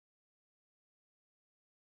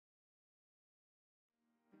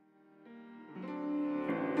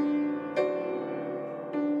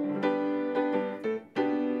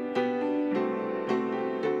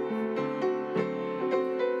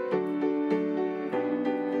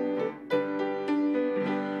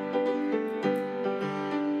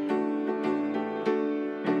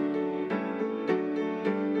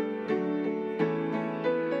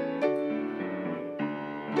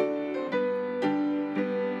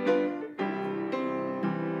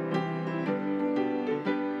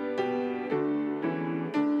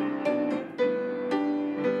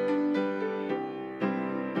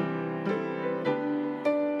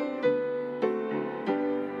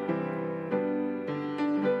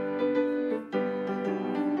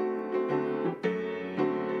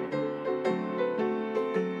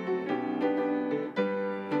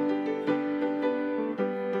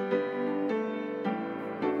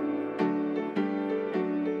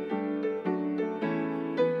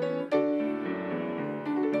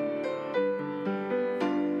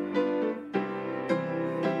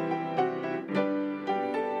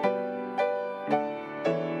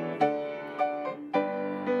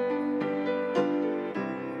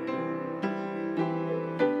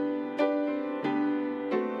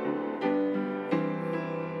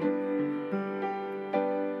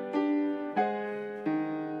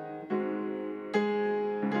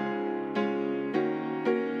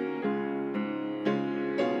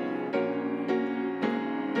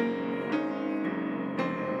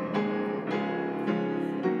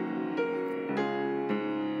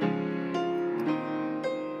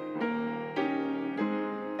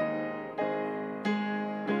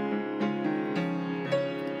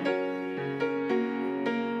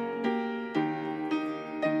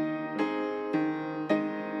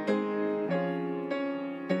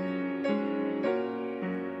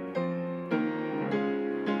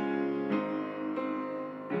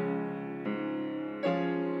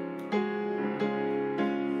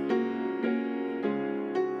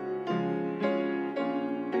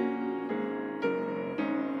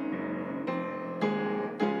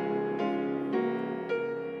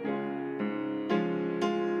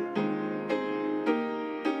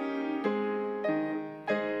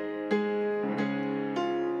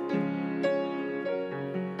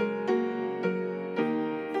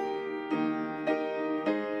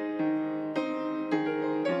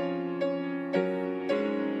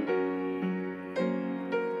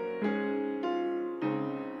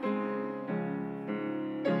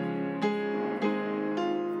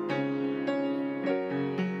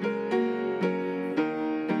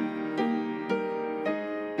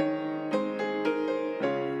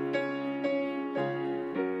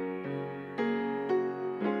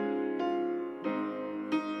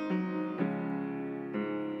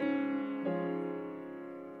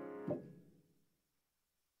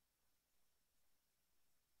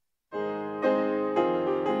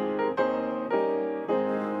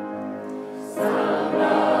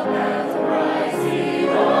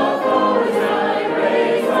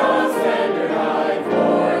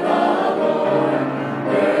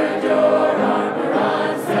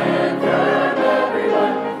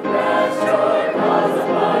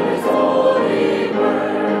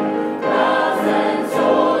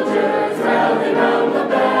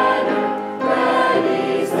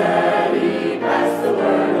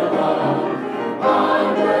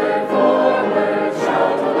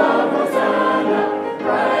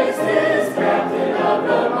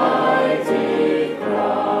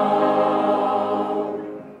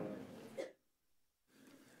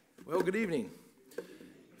Well, good evening.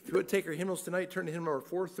 If you would take our hymnals tonight, turn to hymn number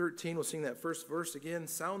 413. We'll sing that first verse again.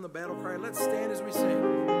 Sound the battle cry. Let's stand as we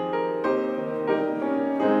sing.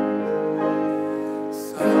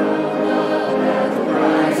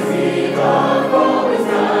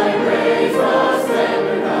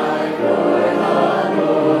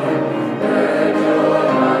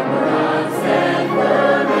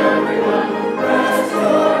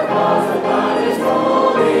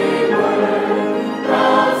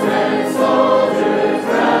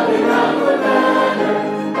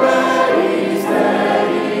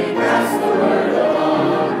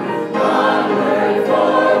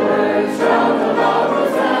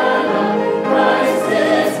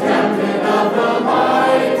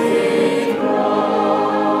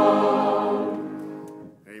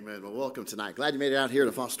 Tonight. Glad you made it out here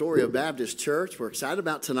to Fostoria Baptist Church. We're excited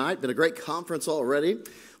about tonight. Been a great conference already.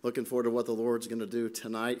 Looking forward to what the Lord's going to do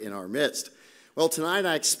tonight in our midst. Well, tonight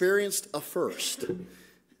I experienced a first.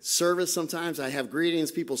 Service, sometimes I have greetings.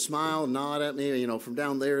 People smile and nod at me, from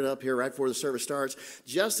down there to up here right before the service starts.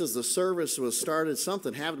 Just as the service was started,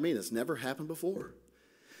 something happened to me that's never happened before.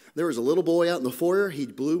 There was a little boy out in the foyer. He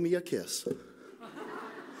blew me a kiss.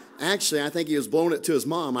 Actually, I think he was blowing it to his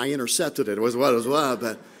mom. I intercepted it. It was what it was,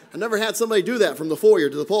 but I never had somebody do that from the foyer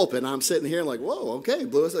to the pulpit. And I'm sitting here like, whoa, okay,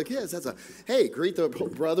 blew us a kiss. Hey, greet the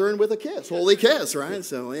brethren with a kiss. Holy kiss, right?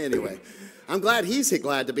 So anyway, I'm glad he's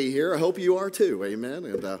glad to be here. I hope you are too, amen.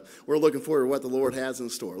 And we're looking forward to what the Lord has in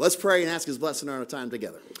store. Let's pray and ask his blessing on our time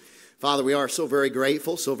together. Father, we are so very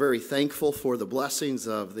grateful, so very thankful for the blessings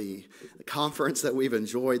of the conference that we've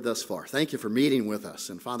enjoyed thus far. Thank you for meeting with us.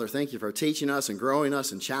 And Father, thank you for teaching us and growing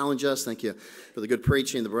us and challenge us. Thank you for the good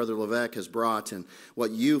preaching that Brother Levesque has brought and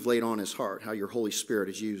what you've laid on his heart, how your Holy Spirit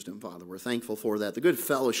has used him, Father. We're thankful for that. The good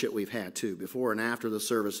fellowship we've had, too, before and after the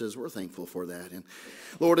services, we're thankful for that. And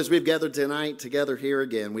Lord, as we've gathered tonight together here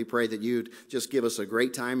again, we pray that you'd just give us a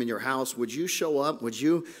great time in your house. Would you show up? Would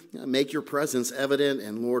you make your presence evident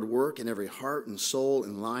and, Lord, work in every heart and soul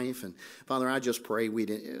and life? And Father, I just pray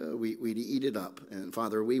we'd eat it up. And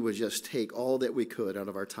Father, we would just take all that we could out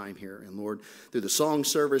of our time here. And Lord, through the song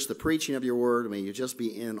service, the preaching of your word, may you just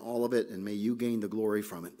be in all of it and may you gain the glory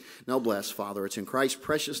from it. Now bless, Father. It's in Christ's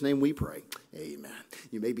precious name we pray. Amen.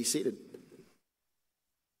 You may be seated.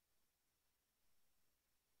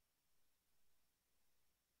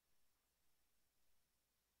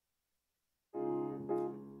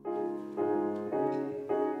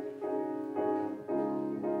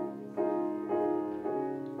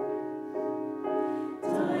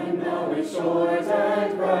 Short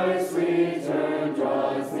and Christ's return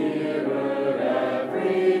draws nearer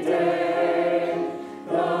every day.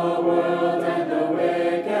 The world and the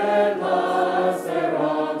wicked lost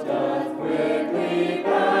thereof doth quickly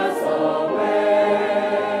pass away.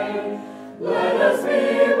 Let us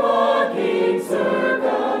be walking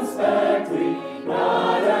circumspectly,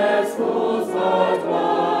 not as fools but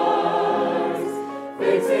wise,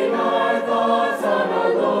 fixing our thoughts on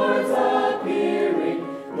our Lord's appearing,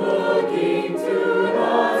 looking to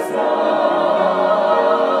the stars.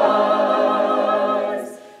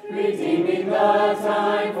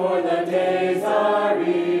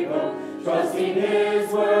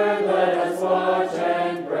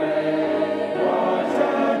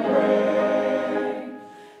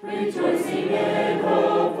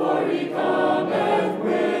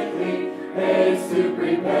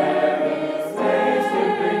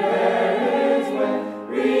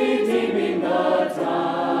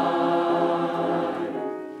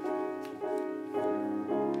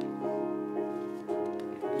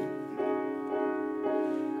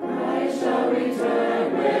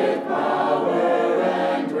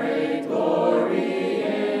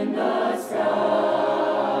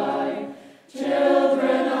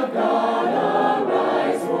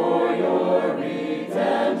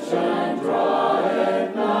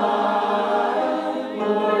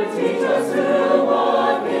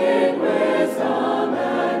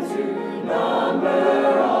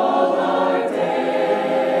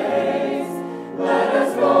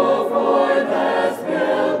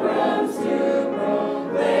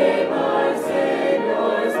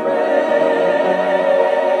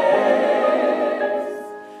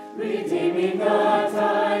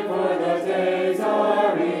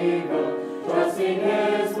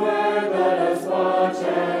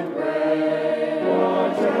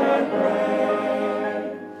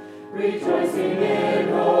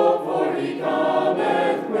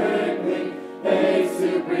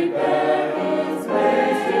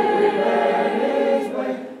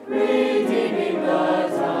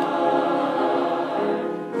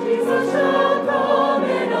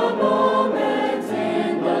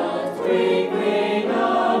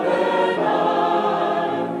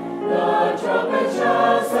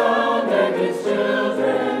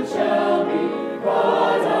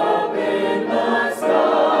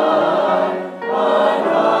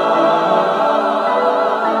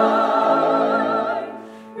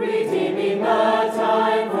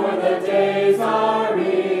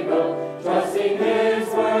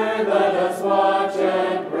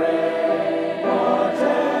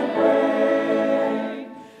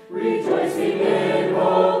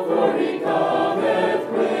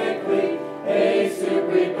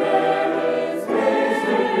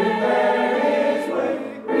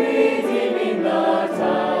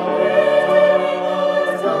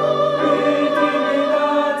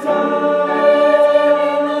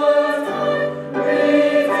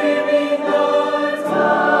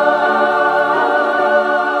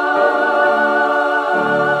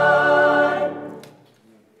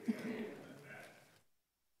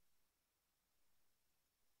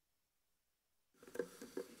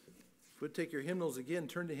 If you would take your hymnals again,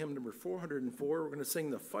 turn to hymn number 404. We're going to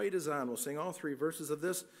sing The Fight Is On. We'll sing all three verses of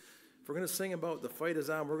this. If we're going to sing about The Fight Is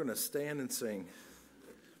On, we're going to stand and sing.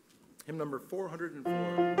 Hymn number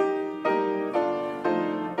 404.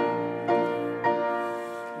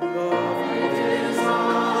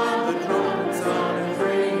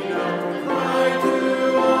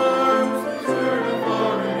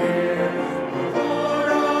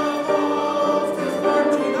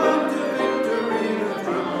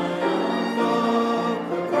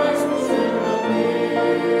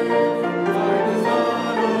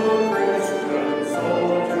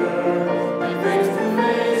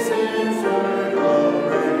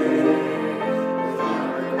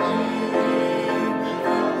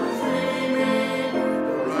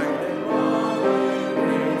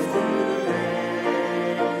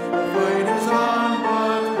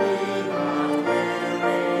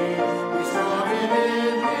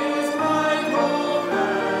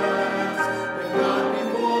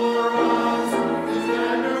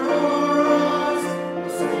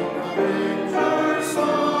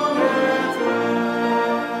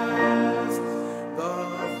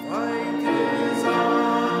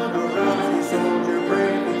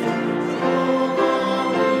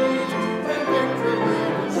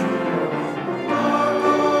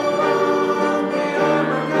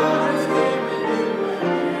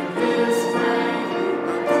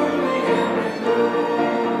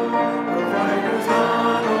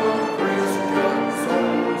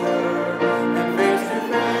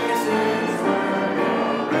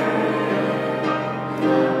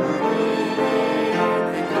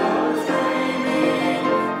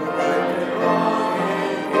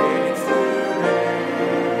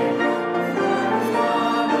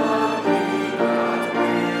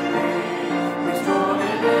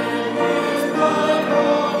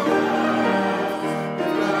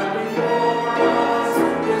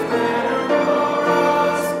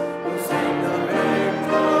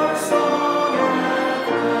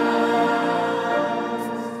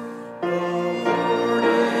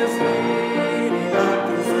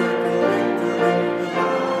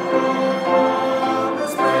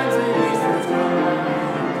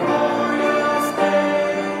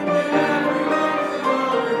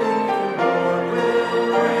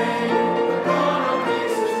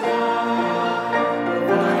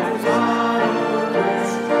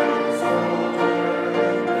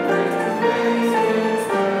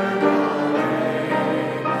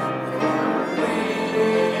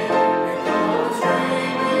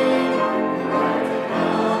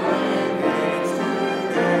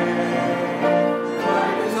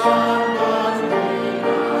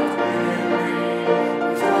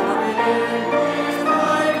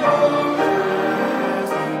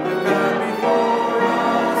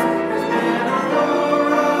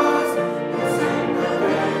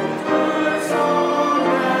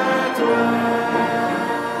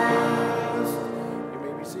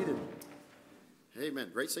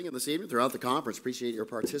 Singing this evening throughout the conference. Appreciate your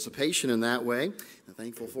participation in that way. I'm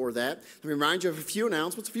thankful for that. Let me remind you of a few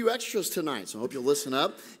announcements, a few extras tonight. So I hope you'll listen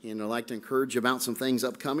up. And I'd like to encourage you about some things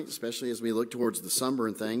upcoming, especially as we look towards the summer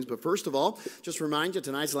and things. But first of all, just remind you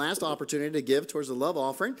tonight's last opportunity to give towards the love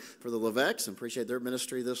offering for the Levesques. Appreciate their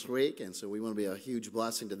ministry this week. And so we want to be a huge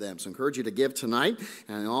blessing to them. So I encourage you to give tonight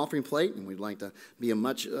and an offering plate. And we'd like to be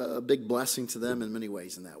a big blessing to them in many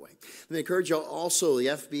ways in that way. Let me encourage you also the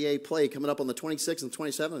FBA play coming up on the 26th and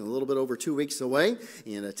 27th. A little bit over 2 weeks away,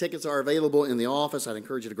 and tickets are available in the office. I'd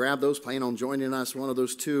encourage you to grab those. Plan on joining us one of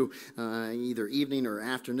those two, either evening or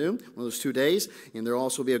afternoon, one of those 2 days. And there'll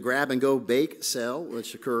also be a grab-and-go bake sale,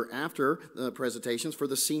 which occur after the presentations for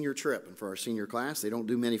the senior trip. And for our senior class, they don't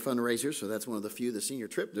do many fundraisers, so that's one of the few the senior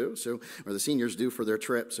trip do, or the seniors do for their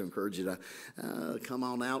trip. So I encourage you to come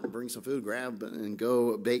on out and bring some food,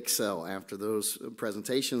 grab-and-go bake sale after those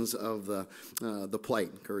presentations of the plate.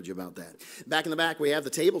 Encourage you about that. Back in the back, we have the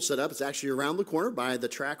table set up. It's actually around the corner by the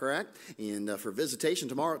track rack. And for visitation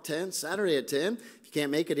tomorrow at 10, Saturday at 10. If you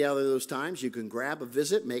can't make it either of those times, you can grab a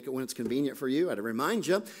visit, make it when it's convenient for you. I'd remind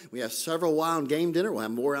you, we have several Wild Game Dinner. We'll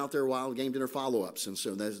have more out there, Wild Game Dinner follow-ups. And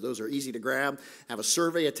so those are easy to grab. Have a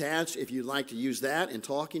survey attached if you'd like to use that in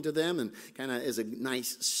talking to them, and kind of is a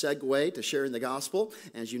nice segue to sharing the gospel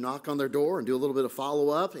as you knock on their door and do a little bit of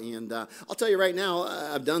follow-up. And I'll tell you right now,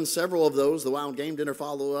 I've done several of those, the Wild Game Dinner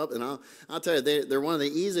follow-up, and I'll tell you, they're one of the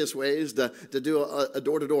easiest ways to do a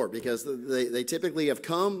door-to-door, because they typically have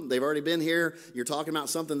come, they've already been here, you're talking about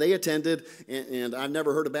something they attended, and I've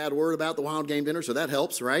never heard a bad word about the Wild Game Dinner, so that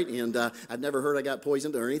helps, right? And I've never heard I got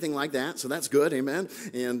poisoned or anything like that, so that's good, amen?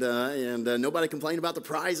 And nobody complained about the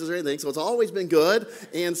prizes or anything, so it's always been good.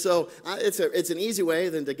 And so it's an easy way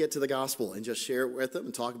then to get to the gospel and just share it with them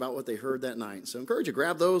and talk about what they heard that night. So I encourage you,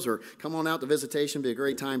 grab those or come on out to visitation. Be a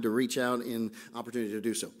great time to reach out and opportunity to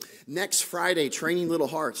do so. Next Friday, Training Little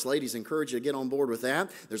Hearts. Ladies, encourage you to get on board with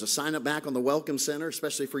that. There's a sign up back on the Welcome Center,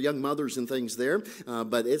 especially for young mothers and things there.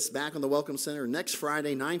 But it's back on the Welcome Center next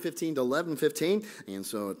Friday, 9:15 to 11:15. And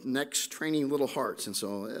so next, Training Little Hearts. And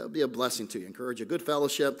so it'll be a blessing to you. Encourage a good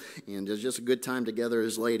fellowship, and it's just a good time together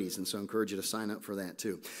as ladies. And so I encourage you to sign up for that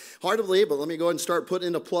too. Hard to believe, but let me go ahead and start putting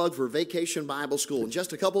in a plug for Vacation Bible School. In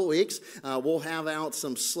just a couple of weeks, we'll have out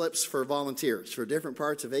some slips for volunteers for different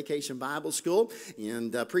parts of Vacation Bible School.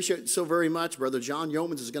 And appreciate it so very much. Brother John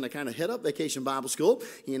Yeomans is going to kind of head up Vacation Bible School.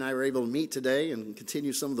 He and I were able to meet today and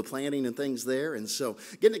continue some of the planning and things there. And so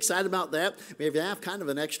getting excited about that. Maybe have kind of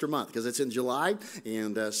an extra month because it's in July.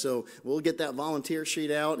 And so we'll get that volunteer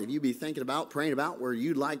sheet out. If you be thinking about, praying about where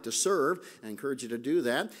you'd like to serve, I encourage you to do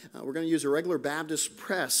that. We're going to use a regular Baptist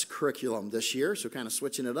Press curriculum this year, so kind of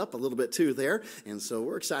switching it up a little bit too there. And so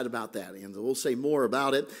we're excited about that. And we'll say more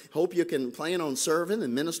about it. Hope you can plan on serving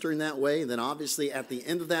and ministering that way. And then obviously at the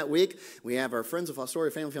end of that week, we have our Friends of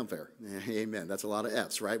Fostoria Family Fun Fair. Amen. That's a lot of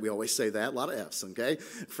F's, right? We always say that. A lot of F's, okay?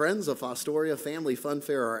 Friends of Fostoria Family Fun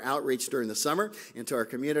Fair, our outreach during the summer into our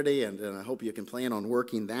community. And I hope you can plan on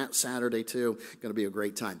working that Saturday too. Going to be a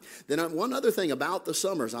great time. Then one other thing about the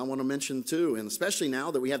summers I want to mention too, and especially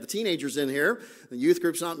now that we have the teenagers in here, the youth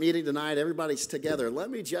group's not meeting tonight, everybody's together. Let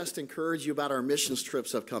me just encourage you about our missions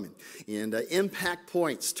trips upcoming. And impact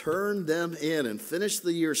points, turn them in and finish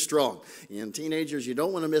the year strong. And teenagers, you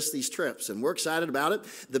don't want to miss these trips. And we're excited about it.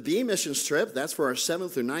 The B missions trip, that's for our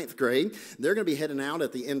 7th through 9th grade. They're going to be heading out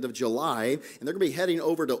at the end of July. And they're going to be heading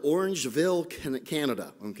over to Orangeville,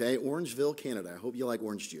 Canada. Okay, Orangeville, Canada. I hope you like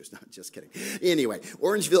orange juice. No, just kidding. Anyway,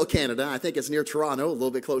 Orangeville, Canada. I think it's near Toronto, a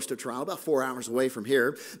little bit close to Toronto, about 4 hours away from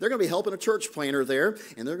here. They're going to be helping a church planter there,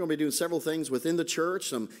 and they're going to be doing several things within the church,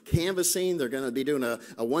 some canvassing. They're going to be doing a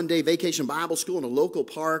one-day vacation Bible school in a local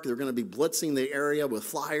park. They're going to be blitzing the area with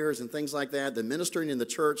flyers and things like that. They're ministering in the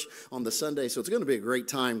church on the Sunday, so it's going to be a great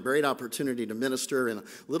time, great opportunity to minister and a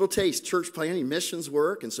little taste, church planting, missions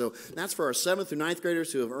work. And so that's for our 7th through 9th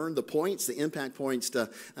graders who have earned the points, the impact points to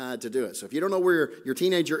do it. So if you don't know where your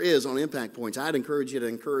teenager is on impact points, I'd encourage you to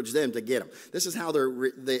encourage them to get them. This is how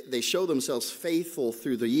they show themselves faithful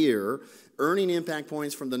through the year, earning impact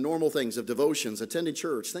points from the normal things of devotions, attending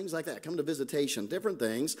church, things like that, come to visitation, different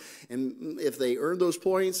things. And if they earn those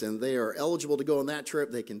points and they are eligible to go on that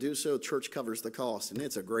trip, they can do so. Church covers the cost, and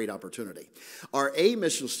it's a great opportunity. Our A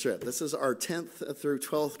missions trip, this is our 10th through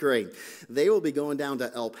 12th grade. They will be going down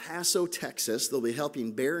to El Paso, Texas. They'll be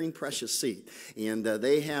helping Bearing Precious Seed. And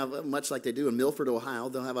they have, much like they do in Milford, Ohio,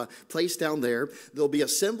 they'll have a place down there. They'll be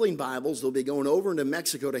assembling Bibles. They'll be going over into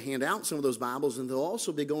Mexico to hand out some of those Bibles, and they'll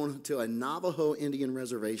also be going to a Navajo Indian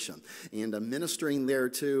reservation and ministering there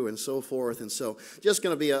too and so forth. And so just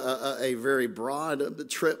going to be a very broad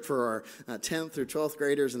trip for our 10th through 12th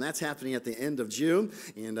graders, and that's happening at the end of June,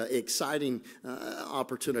 and exciting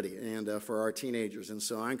opportunity and for our teenagers. And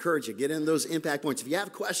so I encourage you, get in those impact points. If you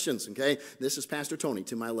have questions, okay, this is Pastor Tony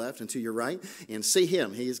to my left and to your right, and see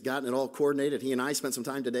him. He's gotten it all coordinated. He and I spent some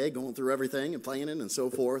time today going through everything and planning and so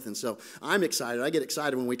forth. And so I'm excited. I get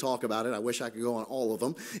excited when we talk about it. I wish I could go on all of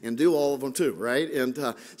them and do all of them too, right? And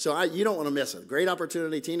so you don't want to miss it. Great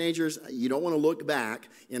opportunity. Teenagers, you don't want to look back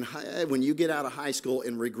when you get out of high school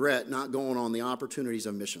and regret not going on the opportunities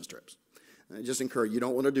of mission trips. I just encourage you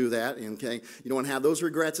don't want to do that, okay? You don't want to have those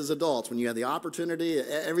regrets as adults. When you had the opportunity,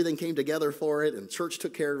 everything came together for it, and church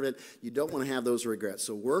took care of it. You don't want to have those regrets.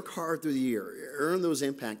 So work hard through the year. Earn those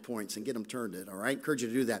impact points and get them turned in, all right? Encourage you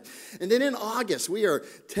to do that. And then in August, we are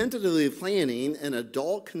tentatively planning an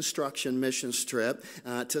adult construction missions trip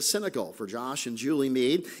to Senegal for Josh and Julie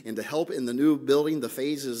Mead, and to help in the new building, the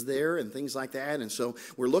phases there and things like that. And so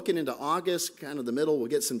we're looking into August, kind of the middle. We'll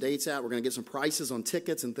get some dates out. We're going to get some prices on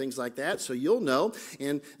tickets and things like that. So you'll know,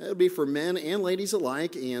 and it'll be for men and ladies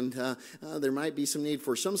alike, and there might be some need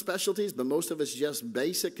for some specialties, but most of it's just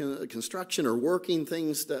basic construction or working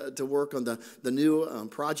things to work on the new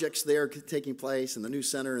projects there taking place and the new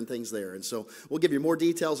center and things there. And so we'll give you more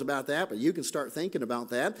details about that, but you can start thinking about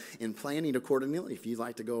that and planning accordingly if you'd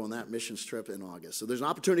like to go on that missions trip in August. So there's an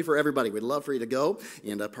opportunity for everybody. We'd love for you to go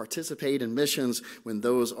and participate in missions when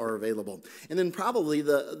those are available. And then probably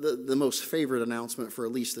the most favorite announcement for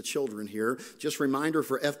at least the children here here. Just reminder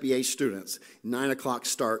for FBA students, 9 o'clock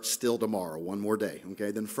start still tomorrow, one more day,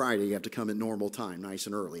 okay? Then Friday you have to come at normal time, nice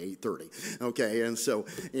and early, 8:30, okay? And so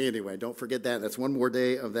anyway, don't forget that. That's one more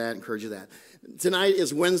day of that. Encourage you that. Tonight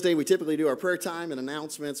is Wednesday. We typically do our prayer time and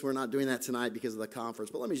announcements. We're not doing that tonight because of the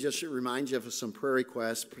conference, but let me just remind you of some prayer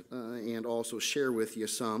requests and also share with you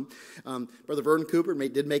some. Brother Vernon Cooper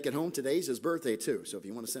did make it home. Today's his birthday, too, so if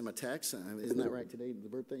you want to send him a text, isn't that right, today, the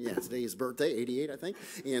birthday? Yeah, today is birthday, 88, I think,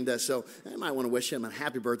 and so I might want to wish him a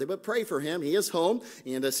happy birthday, but pray for him. He is home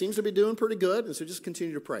and seems to be doing pretty good, and so just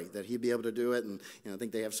continue to pray that he'll be able to do it, and I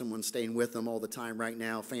think they have someone staying with them all the time right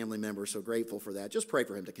now, family members, so grateful for that. Just pray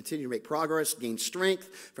for him to continue to make progress, gain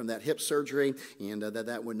strength from that hip surgery, and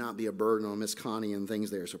that would not be a burden on Miss Connie and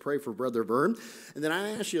things there. So pray for Brother Vern. And then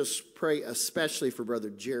I ask you to pray especially for Brother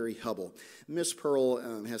Jerry Hubble. Miss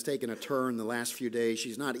Pearl has taken a turn the last few days.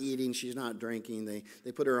 She's not eating, she's not drinking.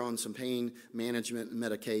 They put her on some pain management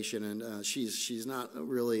medication, and she's not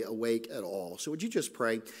really awake at all. So would you just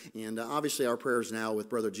pray? And obviously our prayers now with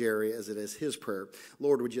Brother Jerry, as it is his prayer,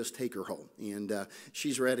 Lord would just take her home. And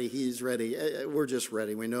she's ready, he's ready, we're just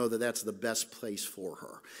ready. We know that that's the best place for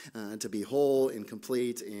her, to be whole and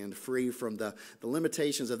complete and free from the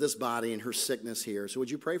limitations of this body and her sickness here. So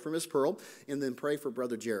would you pray for Miss Pearl, and then pray for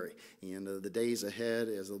Brother Jerry, and the days ahead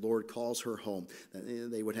as the Lord calls her home, that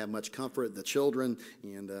they would have much comfort, the children,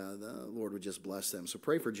 and the Lord would just bless them. So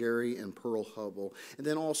pray for Jerry and Pearl Hubble. And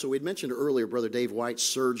then also, we'd mentioned earlier Brother Dave White's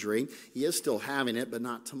surgery. He is still having it, but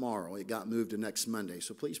not tomorrow. It got moved to next Monday.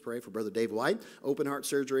 So please pray for Brother Dave White. Open heart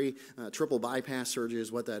surgery, triple bypass surgery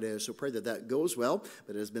is what that is. So pray that that goes well,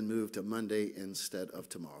 but it has been moved to Monday instead of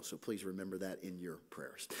tomorrow. So please remember that in your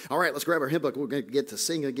prayers. All right, let's grab our hymn book. We're going to get to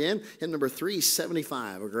sing again. Hymn number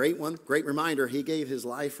 375, a great one. Great reminder, he gave his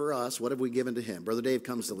life for us. What have we given to him? Brother Dave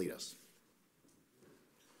comes to lead us.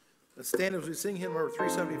 Let's stand as we sing hymn number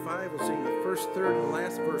 375. We'll sing the first, third, and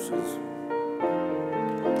last verses.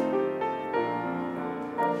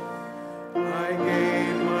 I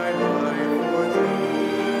gave my life for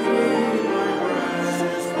thee, my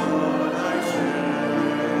precious blood I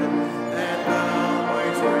shed, that thou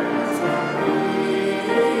mightst ransom me and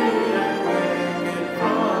quicken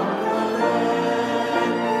from the dead.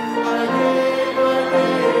 I gave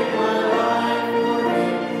my life for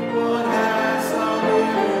thee, what hast thou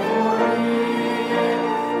given for me?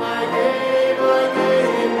 I gave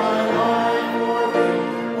my life for thee,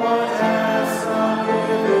 what hast thou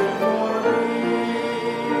given for me?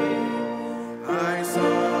 I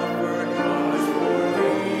suffered much for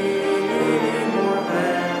thee, more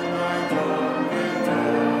than my tongue can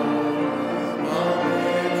tell, of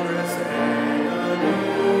interest and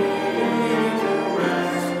agony to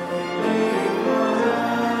rescue me from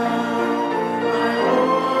hell. I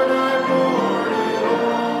mourn it all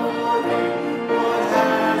for thee, what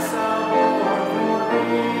hast thou borne for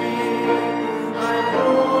me? I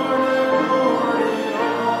mourn it all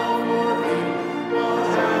for thee, what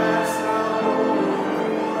hast thou borne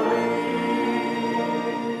for me?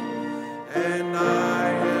 And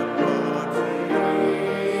I am brought to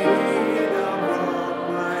thee, thou brought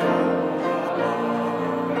my home above.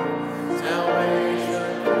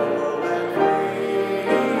 Salvation full and free,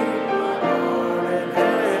 my pardon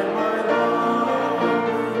and my love.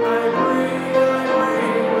 I bring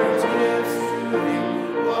rich gifts to thee,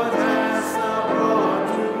 what hast thou brought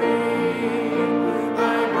to me? I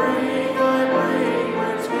bring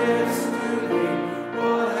rich gifts to thee,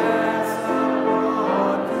 what hast thou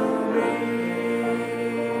brought to me?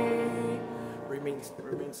 Remain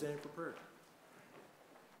standing for prayer.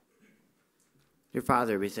 Dear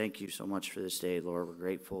Father, we thank you so much for this day, Lord. We're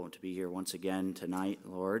grateful to be here once again tonight,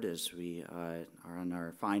 Lord, as we are on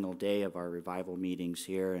our final day of our revival meetings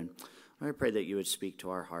here. And I pray that you would speak to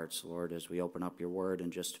our hearts, Lord, as we open up your word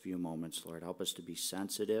in just a few moments. Lord, help us to be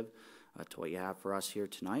sensitive to what you have for us here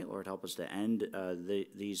tonight. Lord, help us to end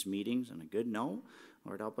these meetings on a good note.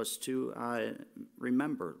 Lord, help us to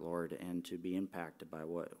remember, Lord, and to be impacted by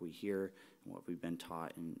what we hear and what we've been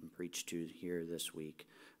taught and preached to here this week.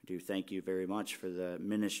 I do thank you very much for the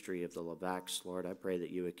ministry of the Levesques, Lord. I pray that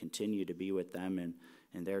you would continue to be with them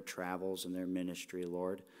in their travels and their ministry,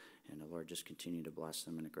 Lord. And, Lord, just continue to bless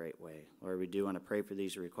them in a great way. Lord, we do want to pray for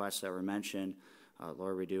these requests that were mentioned.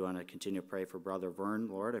 Lord, we do want to continue to pray for Brother Vern,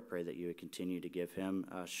 Lord. I pray that you would continue to give him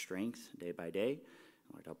strength day by day.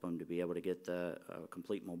 Lord, help him to be able to get the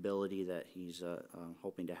complete mobility that he's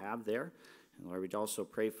hoping to have there. And Lord, we'd also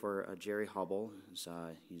pray for Jerry Hubble.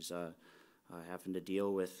 He's having to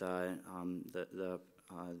deal with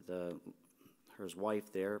his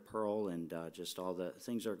wife there, Pearl, and just all the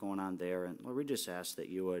things that are going on there. And Lord, we just ask that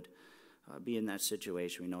you would be in that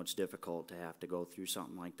situation. We know it's difficult to have to go through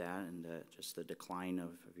something like that, and just the decline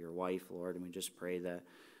of your wife, Lord. And we just pray that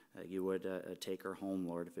you would take her home,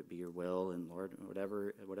 Lord, if it be your will. And Lord,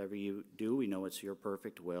 whatever you do, we know it's your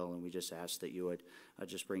perfect will, and we just ask that you would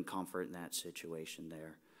just bring comfort in that situation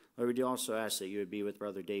there. Lord, we do also ask that you would be with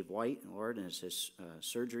Brother Dave White, Lord, and his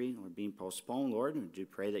surgery, Lord, being postponed, Lord. And we do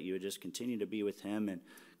pray that you would just continue to be with him and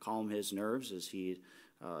calm his nerves as he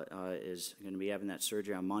is going to be having that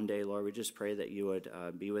surgery on Monday, Lord. We just pray that you would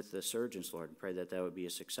be with the surgeons, Lord, and pray that that would be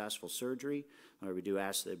a successful surgery. Lord, we do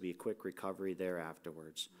ask that there be a quick recovery there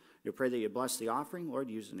afterwards. We pray that you bless the offering, Lord,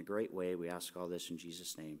 use in a great way. We ask all this in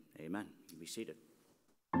Jesus' name. Amen. You be seated.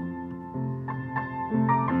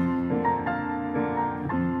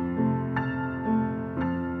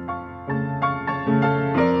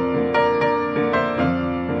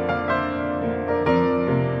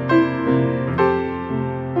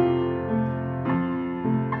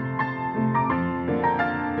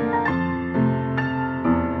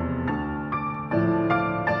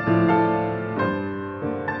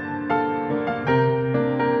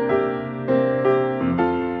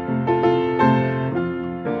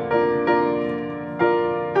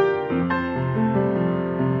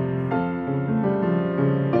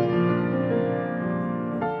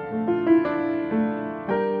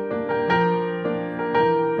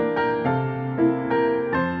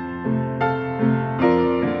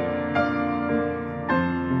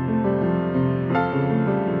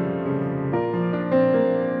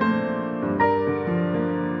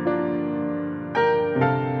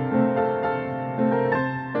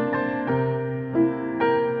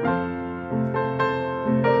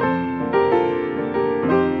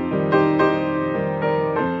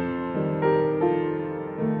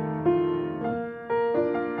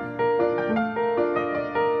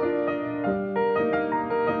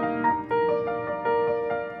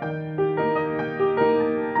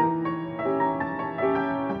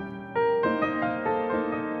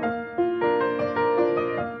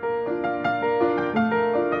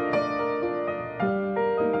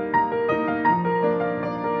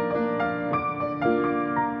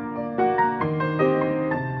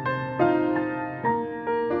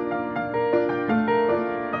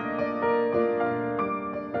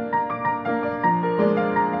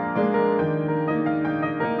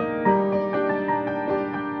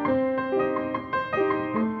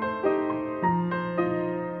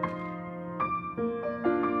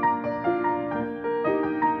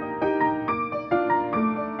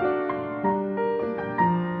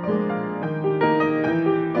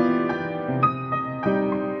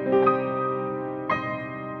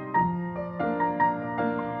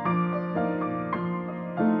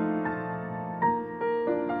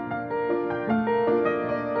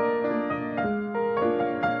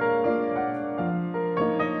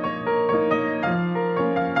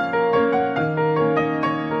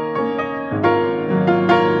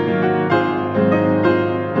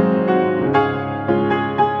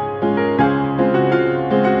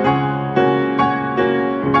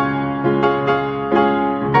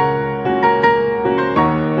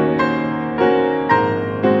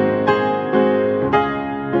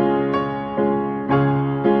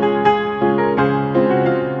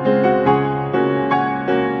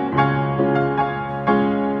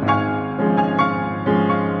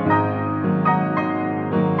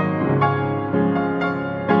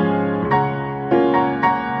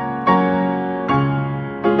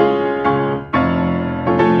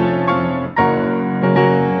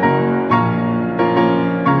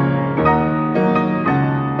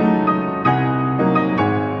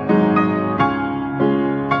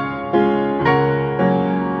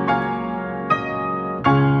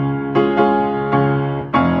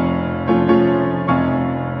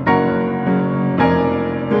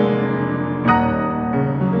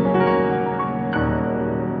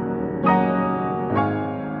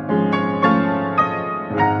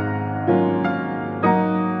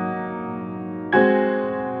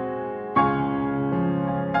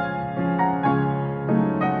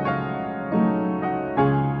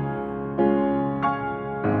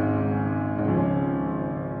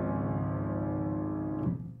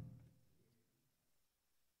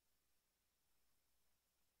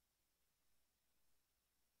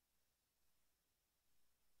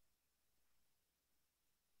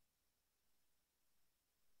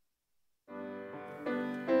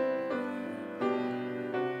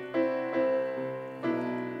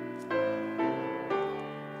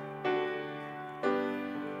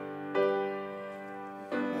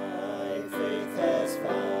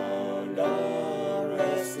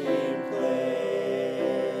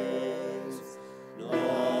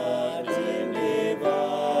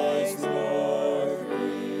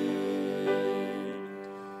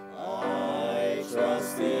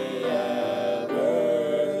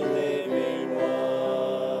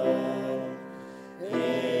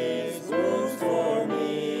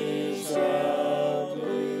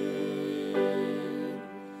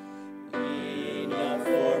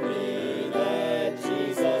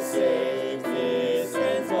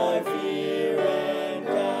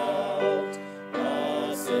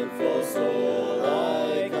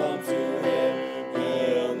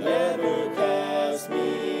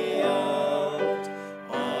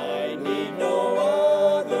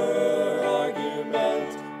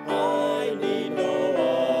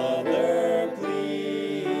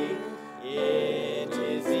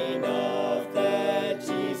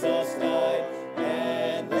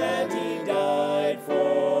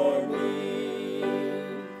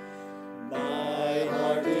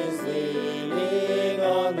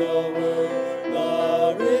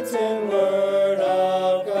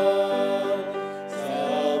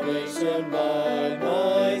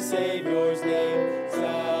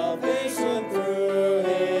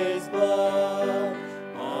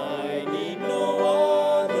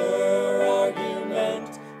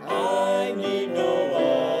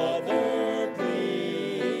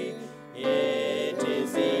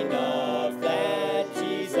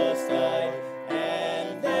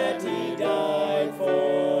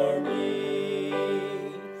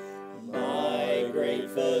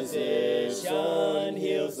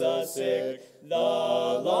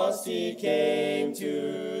 lost he came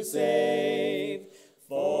to save.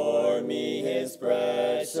 For me his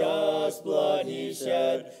precious blood he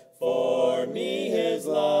shed, for me his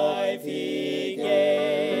life he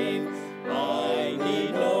gave. I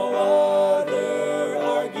need no other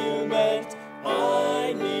argument,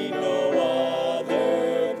 I need no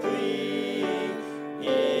other plea.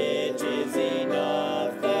 It is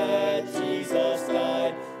enough that Jesus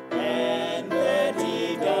died, and that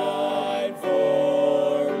he died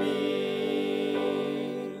for me.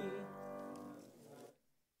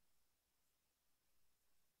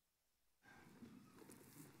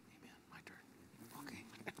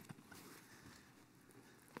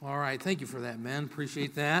 All right, thank you for that, man.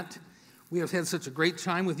 Appreciate that. We have had such a great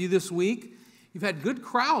time with you this week. You've had good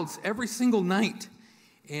crowds every single night,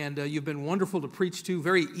 and you've been wonderful to preach to,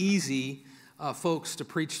 very easy folks to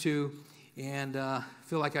preach to, and I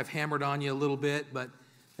feel like I've hammered on you a little bit, but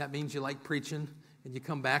that means you like preaching, and you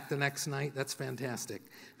come back the next night. That's fantastic.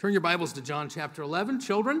 Turn your Bibles to John chapter 11.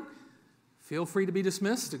 Children, feel free to be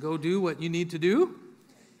dismissed to go do what you need to do.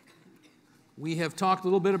 We have talked a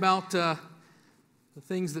little bit about the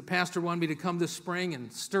things that Pastor wanted me to come this spring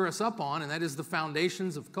and stir us up on, and that is the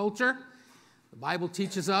foundations of culture. The Bible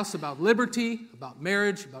teaches us about liberty, about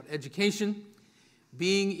marriage, about education.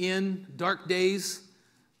 Being in dark days,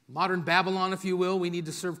 modern Babylon, if you will, we need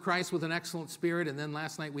to serve Christ with an excellent spirit. And then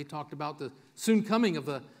last night we talked about the soon coming of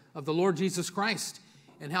the Lord Jesus Christ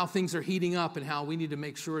and how things are heating up and how we need to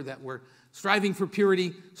make sure that we're striving for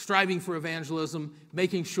purity, striving for evangelism,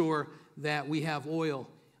 making sure that we have oil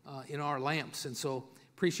in our lamps. And so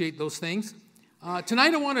appreciate those things.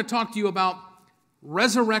 Tonight I want to talk to you about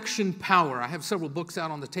resurrection power. I have several books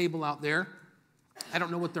out on the table out there. I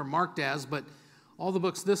don't know what they're marked as, but all the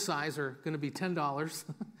books this size are going to be $10,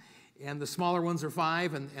 and the smaller ones are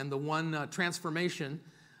 $5, and the one Transformation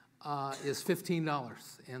is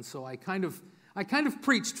 $15. And so I kind of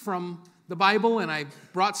preached from the Bible, and I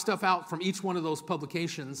brought stuff out from each one of those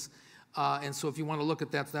publications. And so if you want to look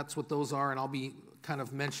at that, that's what those are, and I'll be kind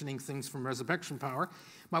of mentioning things from Resurrection Power.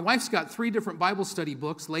 My wife's got 3 different Bible study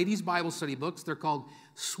books, ladies' Bible study books. They're called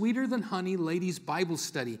Sweeter Than Honey Ladies' Bible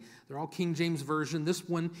Study. They're all King James Version. This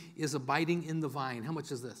one is Abiding in the Vine. How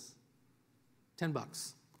much is this?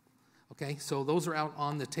 $10. Okay, so those are out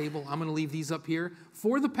on the table. I'm going to leave these up here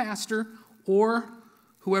for the pastor or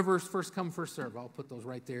whoever's first come, first serve. I'll put those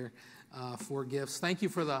right there for gifts. Thank you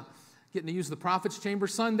for getting to use the Prophet's Chamber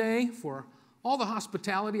Sunday, for all the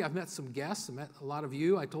hospitality. I've met some guests. I met a lot of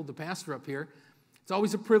you. I told the pastor up here, it's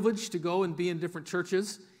always a privilege to go and be in different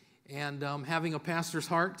churches and having a pastor's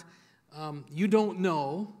heart. You don't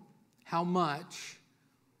know how much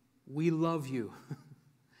we love you.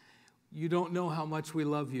 You don't know how much we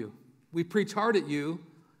love you. We preach hard at you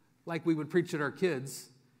like we would preach at our kids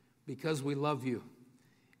because we love you.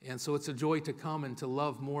 And so it's a joy to come and to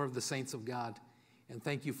love more of the saints of God. And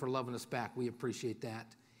thank you for loving us back. We appreciate that.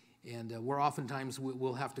 And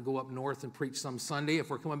we'll have to go up north and preach some Sunday.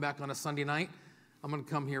 If we're coming back on a Sunday night, I'm going to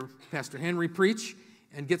come hear Pastor Henry preach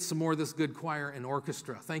and get some more of this good choir and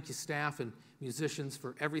orchestra. Thank you, staff and musicians,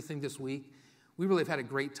 for everything this week. We really have had a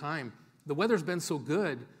great time. The weather's been so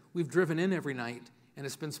good, we've driven in every night, and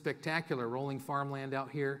it's been spectacular, rolling farmland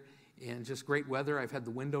out here, and just great weather. I've had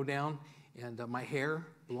the window down, and my hair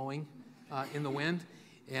blowing in the wind,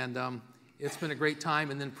 and it's been a great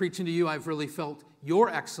time. And then preaching to you, I've really felt your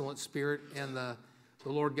excellent spirit and the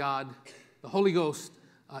Lord God, the Holy Ghost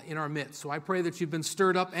in our midst. So I pray that you've been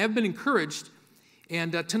stirred up, have been encouraged.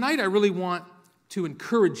 And tonight I really want to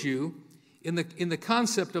encourage you in the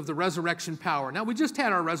concept of the resurrection power. Now, we just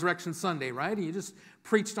had our Resurrection Sunday, right? And you just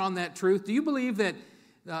preached on that truth. Do you believe that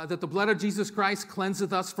the blood of Jesus Christ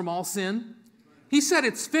cleanseth us from all sin? He said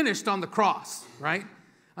it's finished on the cross, right?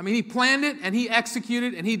 I mean, he planned it, and he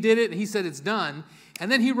executed, and he did it, and he said it's done. And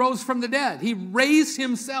then he rose from the dead. He raised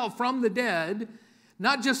himself from the dead,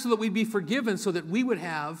 not just so that we'd be forgiven, so that we would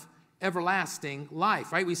have everlasting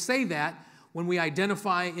life, right? We say that when we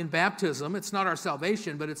identify in baptism. It's not our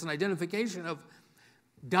salvation, but it's an identification of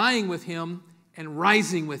dying with him and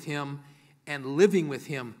rising with him and living with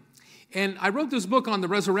him. And I wrote this book on the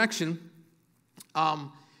resurrection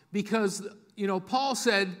because, Paul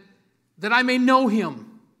said that I may know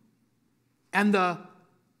him and the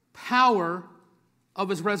power of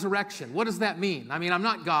his resurrection. What does that mean? I mean, I'm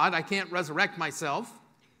not God. I can't resurrect myself.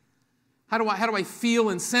 How do I feel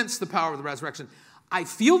and sense the power of the resurrection? I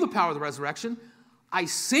feel the power of the resurrection. I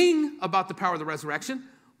sing about the power of the resurrection.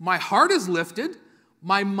 My heart is lifted.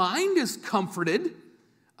 My mind is comforted.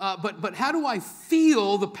 But how do I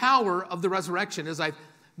feel the power of the resurrection? As I've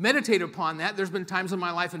meditated upon that, there's been times in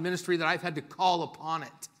my life and ministry that I've had to call upon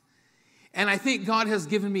it. And I think God has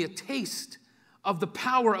given me a taste of the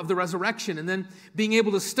power of the resurrection, and then being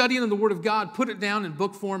able to study it in the Word of God, put it down in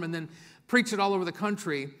book form, and then preach it all over the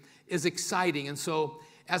country is exciting. And so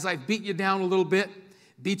as I beat you down a little bit,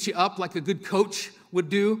 beat you up like a good coach would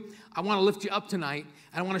do, I want to lift you up tonight,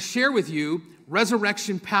 and I want to share with you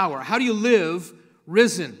resurrection power. How do you live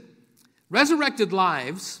risen? Resurrected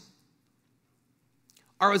lives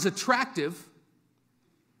are as attractive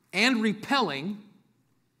and repelling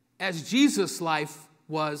as Jesus' life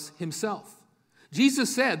was himself.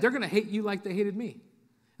 Jesus said, they're going to hate you like they hated me.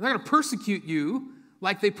 And they're going to persecute you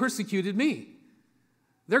like they persecuted me.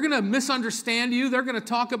 They're going to misunderstand you. They're going to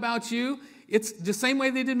talk about you. It's the same way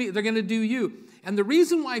they did me. They're going to do you. And the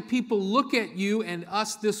reason why people look at you and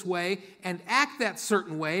us this way and act that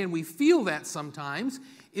certain way, and we feel that sometimes,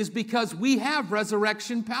 is because we have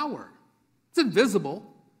resurrection power. It's invisible.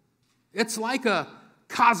 It's like a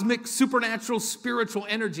cosmic, supernatural, spiritual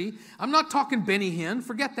energy. I'm not talking Benny Hinn.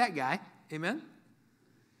 Forget that guy. Amen?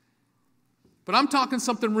 But I'm talking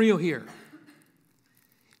something real here.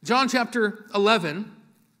 John chapter 11,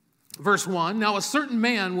 verse 1. Now a certain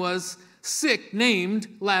man was sick named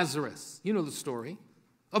Lazarus. You know the story.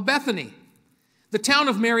 Of Bethany, the town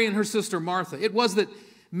of Mary and her sister Martha. It was that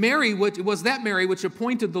Mary which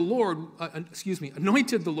anointed the Lord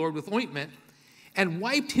with ointment and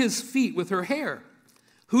wiped his feet with her hair,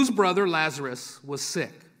 whose brother Lazarus was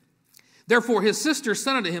sick. Therefore his sister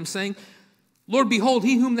sent unto him, saying, Lord, behold,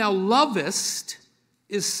 he whom thou lovest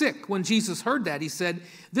is sick. When Jesus heard that, he said,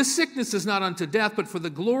 this sickness is not unto death, but for the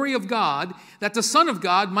glory of God, that the Son of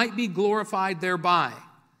God might be glorified thereby.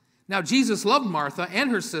 Now Jesus loved Martha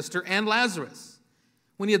and her sister and Lazarus.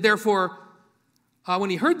 When he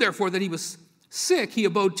heard therefore that he was sick, he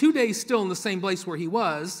abode 2 days still in the same place where he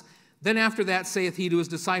was. Then after that saith he to his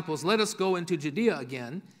disciples, let us go into Judea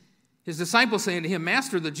again. His disciples saying to him,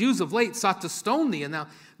 Master, the Jews of late sought to stone thee, and now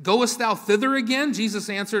goest thou thither again? Jesus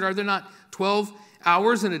answered, are there not 12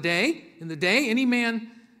 hours in a day? In the day,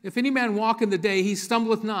 if any man walk in the day, he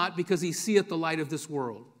stumbleth not, because he seeth the light of this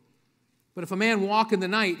world. But if a man walk in the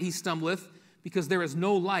night, he stumbleth, because there is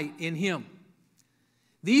no light in him.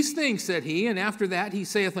 These things said he, and after that he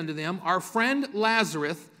saith unto them, our friend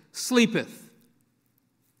Lazarus sleepeth.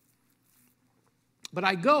 But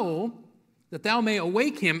I go that thou may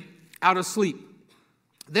awake him out of sleep.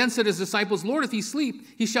 Then said his disciples, Lord, if he sleep,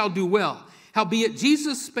 he shall do well. Howbeit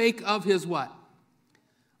Jesus spake of his what?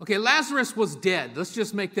 Okay, Lazarus was dead. Let's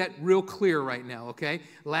just make that real clear right now, okay?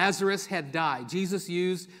 Lazarus had died. Jesus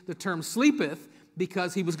used the term sleepeth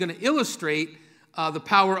because he was going to illustrate the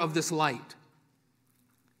power of this light.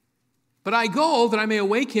 But I go that I may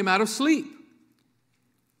awake him out of sleep.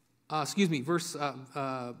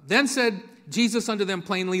 Then said Jesus unto them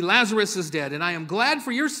plainly, Lazarus is dead, and I am glad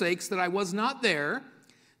for your sakes that I was not there,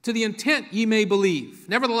 to the intent ye may believe.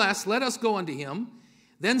 Nevertheless, let us go unto him.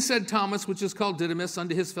 Then said Thomas, which is called Didymus,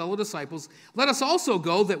 unto his fellow disciples, let us also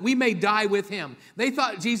go, that we may die with him. They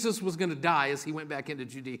thought Jesus was going to die as he went back into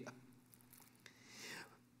Judea.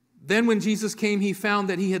 Then when Jesus came, he found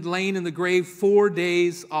that he had lain in the grave 4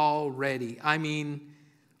 days already.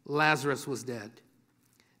 Lazarus was dead.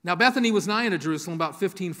 Now Bethany was nigh unto Jerusalem, about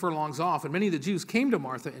 15 furlongs off, and many of the Jews came to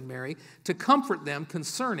Martha and Mary to comfort them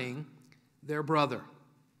concerning their brother.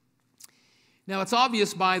 Now it's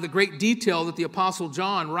obvious by the great detail that the Apostle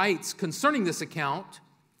John writes concerning this account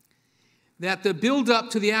that the build-up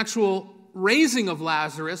to the actual raising of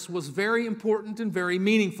Lazarus was very important and very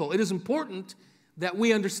meaningful. It is important that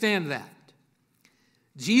we understand that.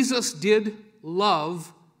 Jesus did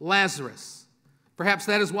love Lazarus. Perhaps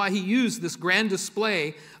that is why he used this grand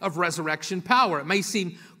display of resurrection power. It may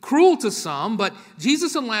seem cruel to some, but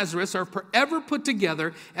Jesus and Lazarus are forever put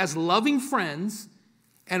together as loving friends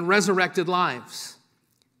and resurrected lives.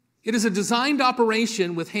 It is a designed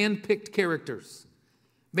operation with hand-picked characters.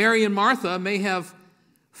 Mary and Martha may have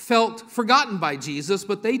felt forgotten by Jesus,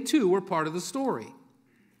 but they too were part of the story.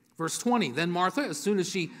 Verse 20, then Martha, as soon as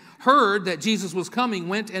she heard that Jesus was coming,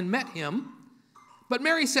 went and met him. But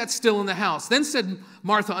Mary sat still in the house. Then said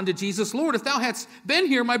Martha unto Jesus, Lord, if thou hadst been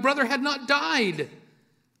here, my brother had not died.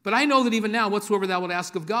 But I know that even now, whatsoever thou wilt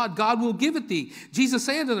ask of God, God will give it thee. Jesus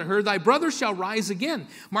saith unto her, thy brother shall rise again.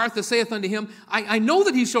 Martha saith unto him, I know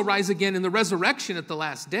that he shall rise again in the resurrection at the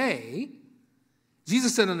last day.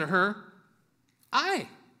 Jesus said unto her, I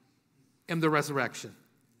am the resurrection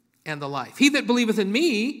and the life. He that believeth in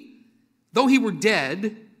me, though he were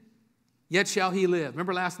dead, yet shall he live.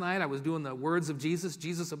 Remember last night I was doing the words of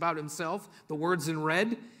Jesus about himself, the words in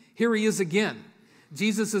red? Here he is again.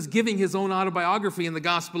 Jesus is giving his own autobiography in the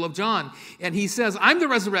Gospel of John. And he says, I'm the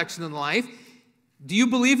resurrection and the life. Do you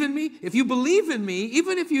believe in me? If you believe in me,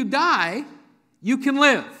 even if you die, you can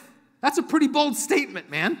live. That's a pretty bold statement,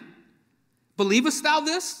 man. Believest thou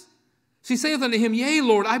this? She saith unto him, Yea,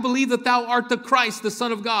 Lord, I believe that thou art the Christ, the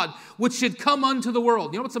Son of God, which should come unto the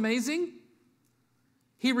world. You know what's amazing?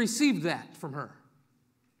 He received that from her.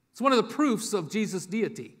 It's one of the proofs of Jesus'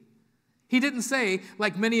 deity. He didn't say,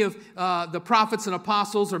 like many of the prophets and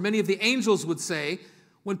apostles or many of the angels would say,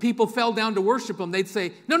 when people fell down to worship him, they'd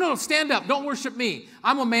say, no, stand up, don't worship me.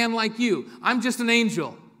 I'm a man like you. I'm just an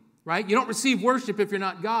angel, right? You don't receive worship if you're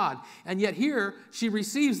not God. And yet here, she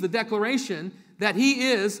receives the declaration that he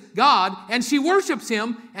is God, and she worships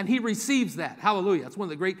him, and he receives that. Hallelujah. That's one of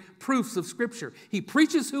the great proofs of Scripture. He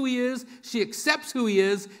preaches who he is, she accepts who he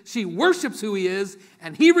is, she worships who he is,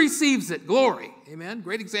 and he receives it. Glory. Amen.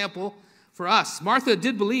 Great example for us. Martha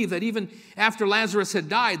did believe that even after Lazarus had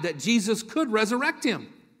died, that Jesus could resurrect him.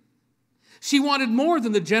 She wanted more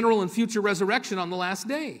than the general and future resurrection on the last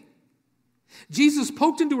day. Jesus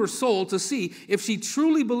poked into her soul to see if she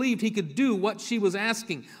truly believed he could do what she was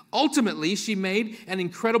asking. Ultimately, she made an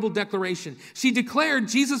incredible declaration. She declared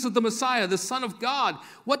Jesus is the Messiah, the Son of God.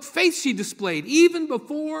 What faith she displayed, even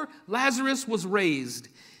before Lazarus was raised.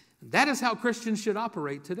 That is how Christians should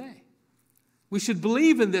operate today. We should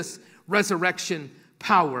believe in this resurrection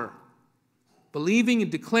power, believing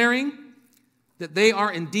and declaring that they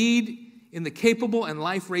are indeed in the capable and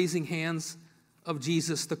life-raising hands of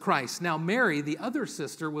Jesus the Christ. Now, Mary, the other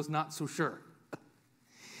sister, was not so sure.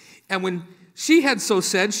 And when she had so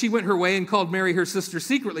said, she went her way and called Mary, her sister,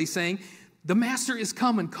 secretly, saying, The Master is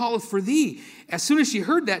come and calleth for thee. As soon as she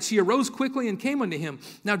heard that, she arose quickly and came unto him.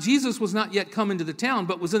 Now, Jesus was not yet come into the town,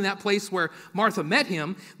 but was in that place where Martha met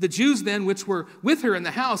him. The Jews then, which were with her in the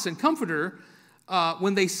house and comforted her,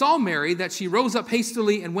 when they saw Mary, that she rose up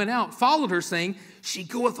hastily and went out, followed her, saying, She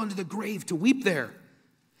goeth unto the grave to weep there.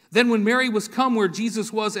 Then when Mary was come where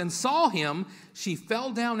Jesus was and saw him, she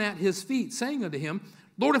fell down at his feet, saying unto him,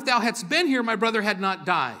 Lord, if thou hadst been here, my brother had not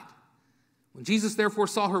died. When Jesus therefore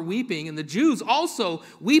saw her weeping, and the Jews also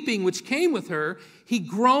weeping which came with her, he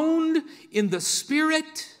groaned in the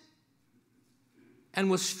spirit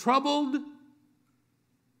and was troubled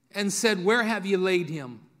and said, Where have ye laid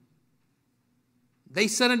him? They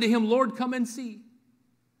said unto him, Lord, come and see.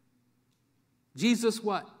 Jesus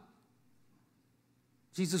what?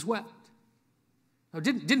 Jesus wept. Now,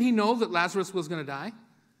 didn't he know that Lazarus was going to die?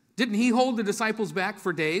 Didn't he hold the disciples back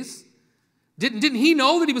for days? Didn't he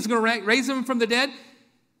know that he was going to raise him from the dead?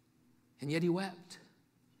 And yet he wept.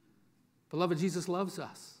 Beloved, Jesus loves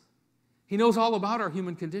us. He knows all about our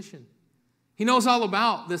human condition. He knows all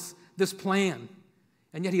about this plan.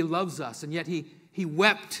 And yet he loves us. And yet he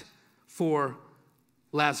wept for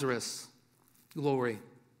Lazarus. Glory.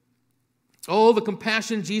 Oh, the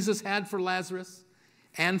compassion Jesus had for Lazarus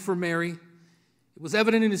and for Mary. It was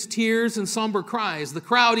evident in his tears and somber cries. The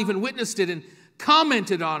crowd even witnessed it and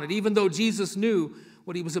commented on it, even though Jesus knew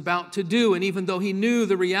what he was about to do, and even though he knew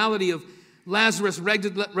the reality of Lazarus'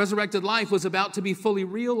 resurrected life was about to be fully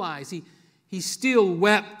realized. He still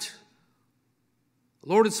wept. The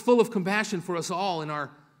Lord is full of compassion for us all in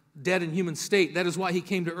our dead and human state. That is why he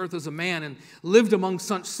came to earth as a man and lived among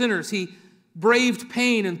such sinners. He braved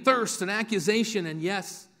pain and thirst and accusation and,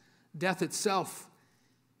 yes, death itself.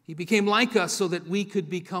 He became like us so that we could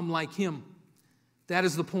become like him. That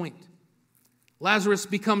is the point. Lazarus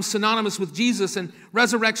becomes synonymous with Jesus and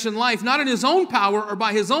resurrection life, not in his own power or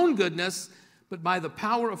by his own goodness, but by the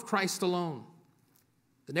power of Christ alone.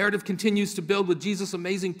 The narrative continues to build with Jesus'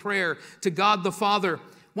 amazing prayer to God the Father,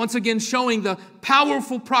 once again showing the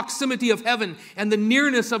powerful proximity of heaven and the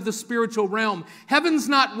nearness of the spiritual realm. Heaven's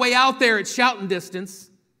not way out there at shouting distance.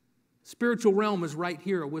 Spiritual realm is right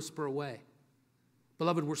here, a whisper away.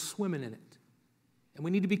 Beloved, we're swimming in it. And we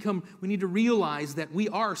need to realize that we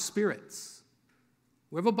are spirits.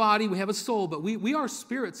 We have a body, we have a soul, but we are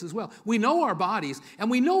spirits as well. We know our bodies and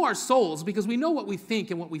we know our souls because we know what we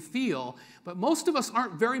think and what we feel, but most of us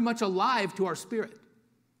aren't very much alive to our spirit.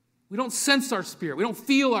 We don't sense our spirit. We don't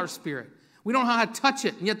feel our spirit. We don't know how to touch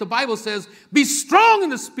it. And yet the Bible says, be strong in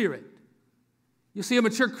the spirit. You see, a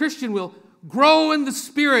mature Christian will grow in the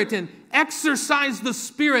Spirit and exercise the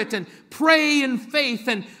Spirit and pray in faith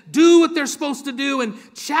and do what they're supposed to do and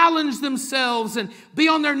challenge themselves and be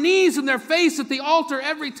on their knees and their face at the altar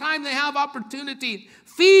every time they have opportunity.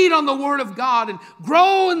 Feed on the Word of God and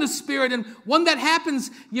grow in the Spirit. And when that happens,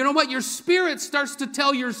 you know what? Your spirit starts to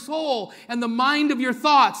tell your soul and the mind of your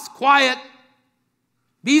thoughts, quiet,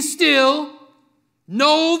 be still,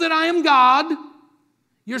 know that I am God.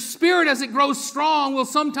 Your spirit, as it grows strong, will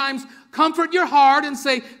sometimes comfort your heart and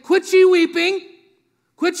say, quit ye weeping,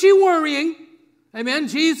 quit ye worrying, Amen.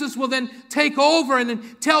 Jesus will then take over and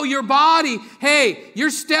then tell your body, hey, your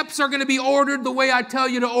steps are going to be ordered the way I tell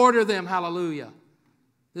you to order them. Hallelujah.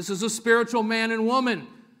 This is a spiritual man and woman.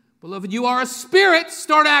 Beloved, you are a spirit.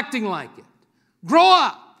 Start acting like it. Grow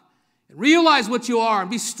up and realize what you are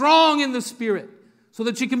and be strong in the spirit so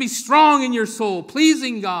that you can be strong in your soul,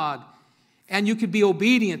 pleasing God, and you can be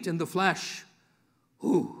obedient in the flesh.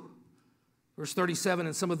 Ooh. Verse 37,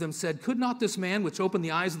 and some of them said, could not this man which opened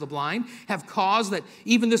the eyes of the blind have caused that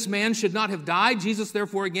even this man should not have died? Jesus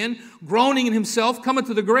therefore again, groaning in himself, cometh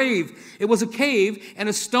to the grave. It was a cave, and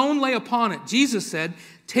a stone lay upon it. Jesus said,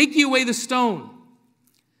 take ye away the stone.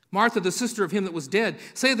 Martha, the sister of him that was dead,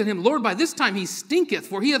 saith unto him, Lord, by this time he stinketh,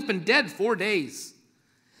 for he hath been dead 4 days.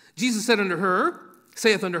 Jesus saith unto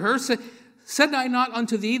her, said I not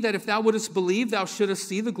unto thee that if thou wouldest believe, thou shouldest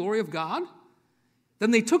see the glory of God? Then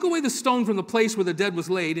they took away the stone from the place where the dead was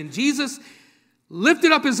laid, and Jesus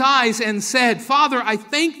lifted up his eyes and said, Father, I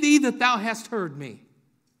thank thee that thou hast heard me.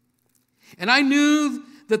 And I knew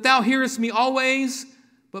that thou hearest me always,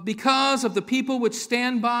 but because of the people which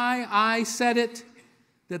stand by, I said it,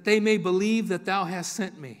 that they may believe that thou hast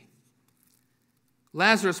sent me.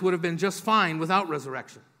 Lazarus would have been just fine without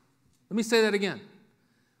resurrection. Let me say that again.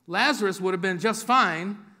 Lazarus would have been just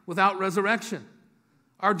fine without resurrection.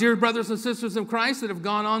 Our dear brothers and sisters in Christ that have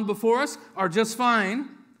gone on before us are just fine.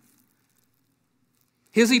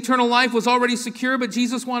 His eternal life was already secure, but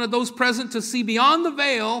Jesus wanted those present to see beyond the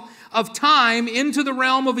veil of time into the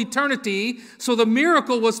realm of eternity, so the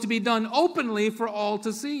miracle was to be done openly for all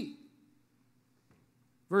to see.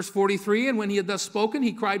 Verse 43, and when he had thus spoken,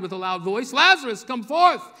 he cried with a loud voice, Lazarus, come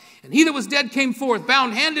forth! And he that was dead came forth,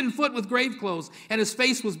 bound hand and foot with grave clothes, and his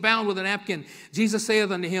face was bound with a napkin. Jesus saith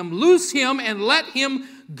unto him, loose him and let him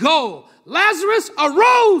go. Lazarus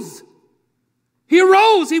arose. He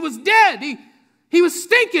arose. He was dead. He was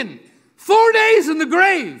stinking. 4 days in the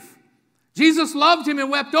grave. Jesus loved him and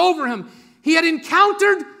wept over him. He had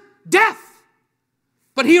encountered death,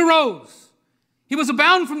 but he arose. He was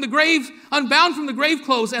unbound from the grave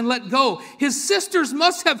clothes and let go. His sisters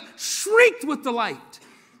must have shrieked with delight.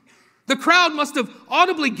 The crowd must have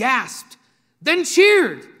audibly gasped, then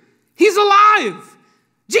cheered. He's alive.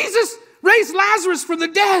 Jesus raised Lazarus from the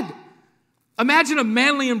dead. Imagine a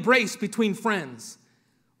manly embrace between friends.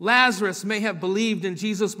 Lazarus may have believed in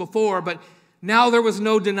Jesus before, but now there was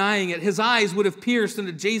no denying it. His eyes would have pierced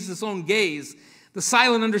into Jesus' own gaze. The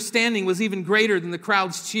silent understanding was even greater than the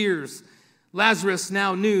crowd's cheers. Lazarus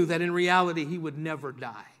now knew that in reality he would never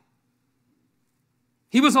die.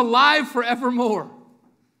 He was alive forevermore.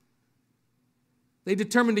 They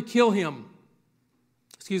determined to kill him.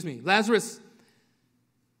 Lazarus,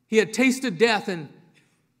 he had tasted death and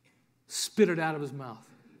spit it out of his mouth.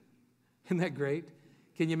 Isn't that great?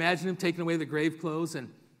 Can you imagine him taking away the grave clothes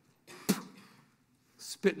and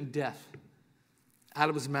spitting death out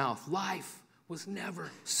of his mouth? Life was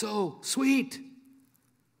never so sweet.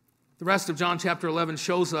 The rest of John chapter 11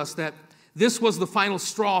 shows us that this was the final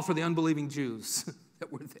straw for the unbelieving Jews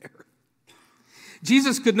that were there.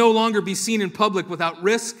 Jesus could no longer be seen in public without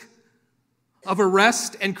risk of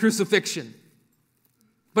arrest and crucifixion.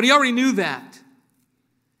 But he already knew that.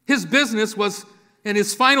 His business was, and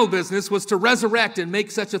his final business was to resurrect and make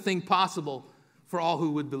such a thing possible for all who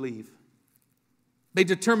would believe. They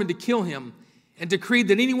determined to kill him and decreed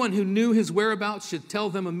that anyone who knew his whereabouts should tell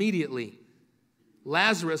them immediately.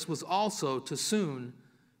 Lazarus was also to soon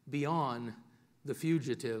be on the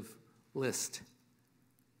fugitive list.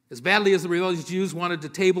 As badly as the rebellious Jews wanted to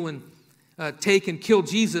take and kill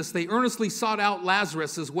Jesus, they earnestly sought out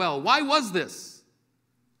Lazarus as well. Why was this?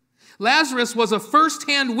 Lazarus was a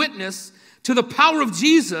first-hand witness to the power of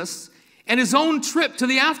Jesus and his own trip to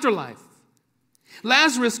the afterlife.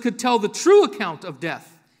 Lazarus could tell the true account of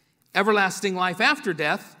death, everlasting life after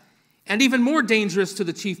death, and even more dangerous to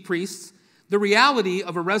the chief priests, the reality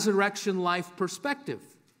of a resurrection life perspective.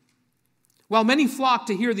 While many flocked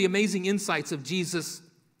to hear the amazing insights of Jesus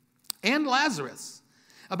and Lazarus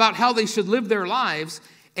about how they should live their lives,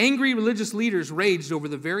 angry religious leaders raged over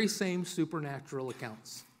the very same supernatural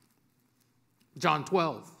accounts. John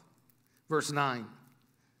 12, verse 9.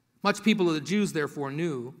 Much people of the Jews therefore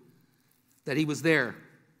knew that he was there.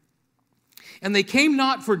 And they came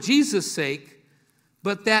not for Jesus' sake,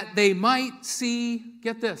 but that they might see,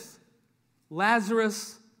 get this,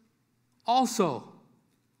 Lazarus also.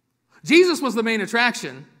 Jesus was the main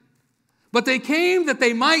attraction, but they came that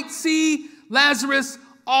they might see Lazarus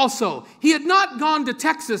also. He had not gone to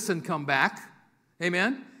Texas and come back.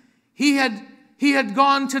 Amen. He had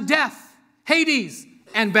gone to death, Hades,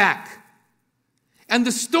 and back. And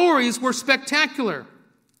the stories were spectacular.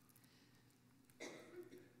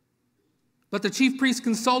 But the chief priests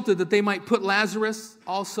consulted that they might put Lazarus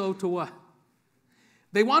also to what?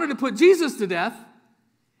 They wanted to put Jesus to death,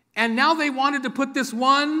 and now they wanted to put this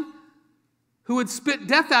one who had spit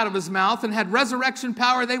death out of his mouth and had resurrection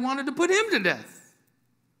power, they wanted to put him to death.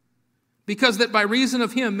 Because that by reason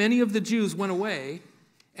of him, many of the Jews went away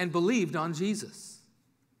and believed on Jesus.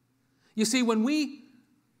 You see, when we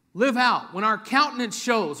live out, when our countenance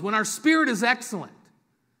shows, when our spirit is excellent,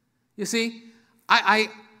 you see, I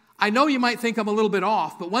know you might think I'm a little bit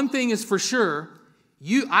off, but one thing is for sure,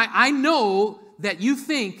 I know that you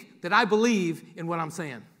think that I believe in what I'm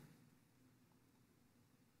saying.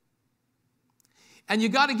 And you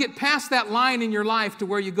got to get past that line in your life to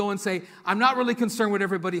where you go and say, I'm not really concerned what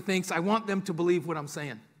everybody thinks. I want them to believe what I'm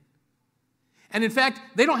saying. And in fact,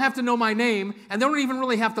 they don't have to know my name, and they don't even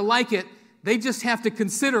really have to like it. They just have to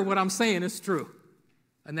consider what I'm saying is true.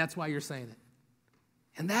 And that's why you're saying it.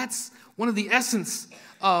 And that's one of the essence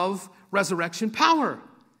of resurrection power.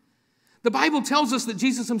 The Bible tells us that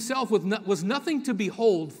Jesus himself was nothing to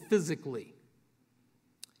behold physically.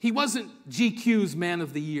 He wasn't GQ's Man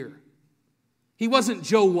of the Year. He wasn't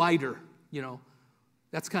Joe Weider,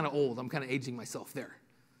 That's kind of old. I'm kind of aging myself there.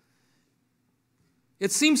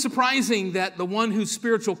 It seems surprising that the one whose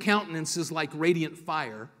spiritual countenance is like radiant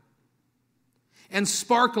fire and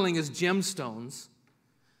sparkling as gemstones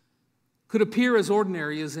could appear as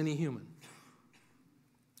ordinary as any human.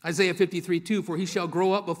 Isaiah 53:2, for he shall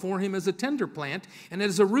grow up before him as a tender plant, and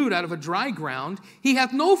as a root out of a dry ground. He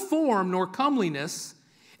hath no form nor comeliness,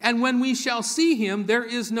 and when we shall see him, there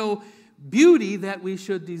is no beauty that we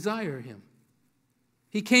should desire him.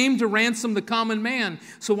 He came to ransom the common man,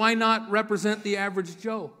 so why not represent the average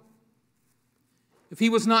Joe? If he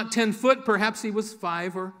was not 10 foot, perhaps he was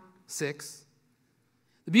 5 or 6.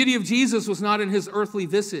 The beauty of Jesus was not in his earthly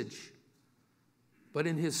visage, but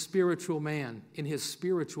in his spiritual man, in his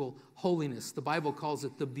spiritual holiness. The Bible calls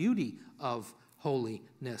it the beauty of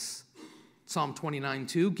holiness. Psalm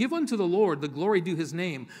 29:2, give unto the Lord the glory due his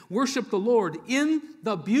name. Worship the Lord in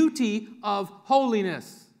the beauty of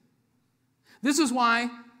holiness. This is why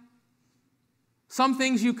some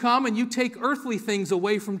things you come and you take earthly things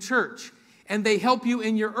away from church, and they help you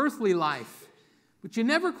in your earthly life. But you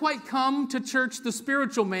never quite come to church, the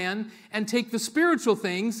spiritual man, and take the spiritual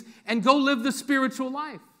things and go live the spiritual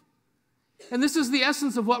life. And this is the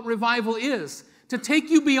essence of what revival is, to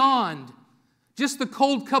take you beyond just the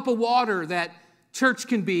cold cup of water that church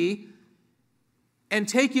can be and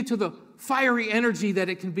take you to the fiery energy that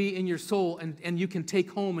it can be in your soul, and you can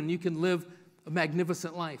take home and you can live a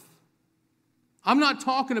magnificent life. I'm not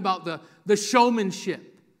talking about the showmanship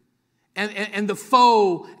and the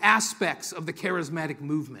faux aspects of the charismatic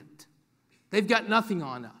movement. They've got nothing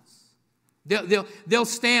on us. They'll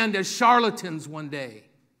stand as charlatans one day.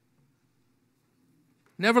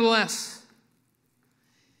 Nevertheless,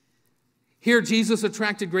 here Jesus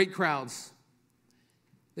attracted great crowds.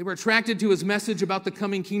 They were attracted to his message about the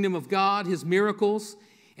coming kingdom of God, his miracles,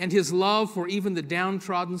 and his love for even the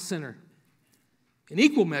downtrodden sinner. In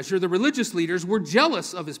equal measure, the religious leaders were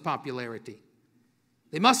jealous of his popularity.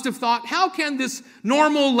 They must have thought, how can this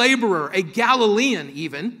normal laborer, a Galilean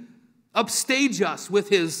even, upstage us with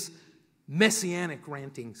his messianic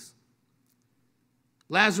rantings?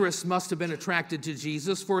 Lazarus must have been attracted to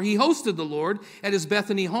Jesus, for he hosted the Lord at his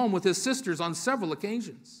Bethany home with his sisters on several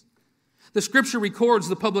occasions. The scripture records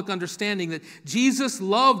the public understanding that Jesus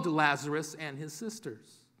loved Lazarus and his sisters,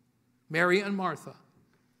 Mary and Martha,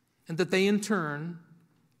 and that they in turn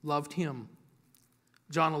loved him.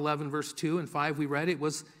 John 11, verse 2 and 5, we read, it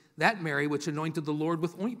was that Mary which anointed the Lord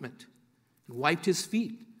with ointment and wiped his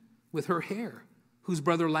feet with her hair, whose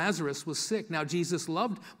brother Lazarus was sick. Now Jesus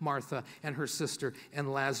loved Martha and her sister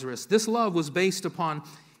and Lazarus. This love was based upon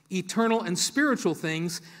eternal and spiritual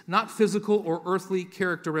things, not physical or earthly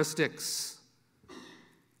characteristics.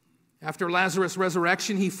 After Lazarus'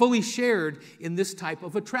 resurrection, he fully shared in this type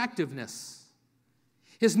of attractiveness.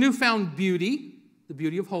 His newfound beauty, the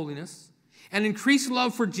beauty of holiness, and increased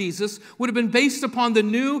love for Jesus would have been based upon the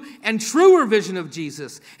new and truer vision of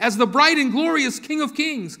Jesus as the bright and glorious King of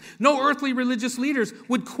Kings. No earthly religious leaders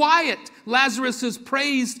would quiet Lazarus'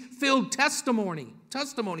 praise-filled testimony,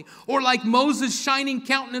 or like Moses' shining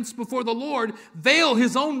countenance before the Lord, veil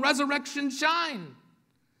his own resurrection shine.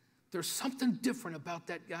 There's something different about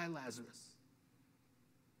that guy, Lazarus.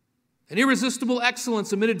 An irresistible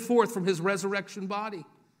excellence emitted forth from his resurrection body.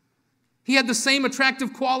 He had the same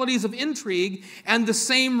attractive qualities of intrigue and the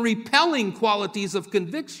same repelling qualities of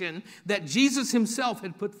conviction that Jesus himself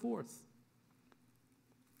had put forth.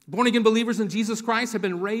 Born-again believers in Jesus Christ have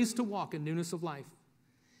been raised to walk in newness of life.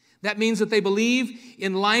 That means that they believe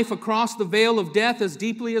in life across the veil of death as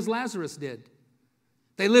deeply as Lazarus did.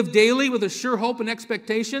 They live daily with a sure hope and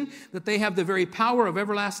expectation that they have the very power of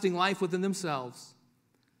everlasting life within themselves.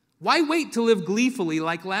 Why wait to live gleefully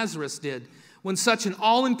like Lazarus did when such an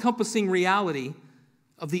all-encompassing reality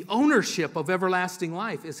of the ownership of everlasting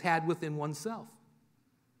life is had within oneself?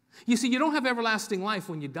 You see, you don't have everlasting life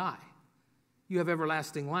when you die. You have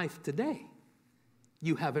everlasting life today.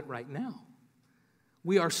 You have it right now.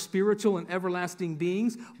 We are spiritual and everlasting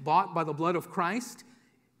beings, bought by the blood of Christ,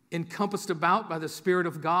 encompassed about by the Spirit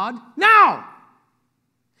of God now.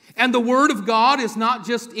 And the Word of God is not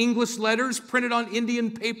just English letters printed on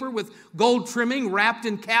Indian paper with gold trimming wrapped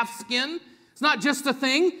in calf skin. It's not just a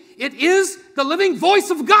thing. It is the living voice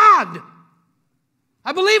of God.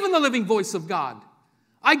 I believe in the living voice of God.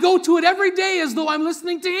 I go to it every day as though I'm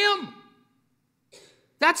listening to Him.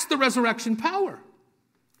 That's the resurrection power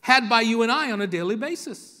had by you and I on a daily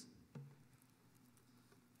basis.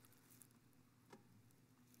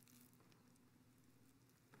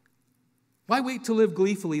 Why wait to live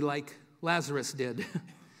gleefully like Lazarus did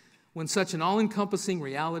when such an all-encompassing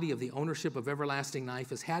reality of the ownership of everlasting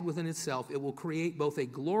life is had within itself? It will create both a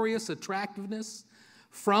glorious attractiveness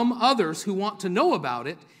from others who want to know about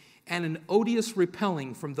it and an odious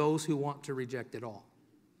repelling from those who want to reject it all.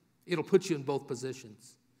 It'll put you in both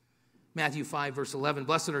positions. Matthew 5, verse 11,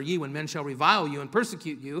 "Blessed are ye when men shall revile you and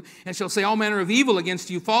persecute you, and shall say all manner of evil against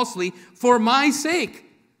you falsely for my sake."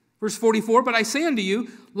 Verse 44, "But I say unto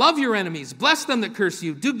you, love your enemies, bless them that curse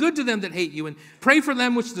you, do good to them that hate you, and pray for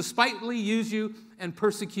them which despitefully use you and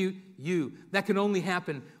persecute you." That can only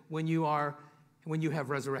happen when you have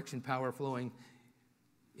resurrection power flowing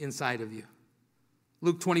inside of you.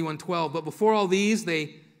 Luke 21:12, "But before all these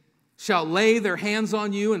they shall lay their hands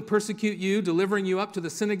on you and persecute you, delivering you up to the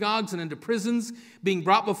synagogues and into prisons, being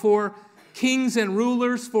brought before kings and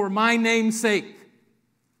rulers for my name's sake."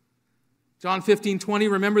 John 15:20,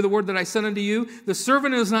 "Remember the word that I said unto you, the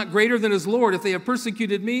servant is not greater than his Lord. If they have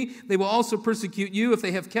persecuted me, they will also persecute you. If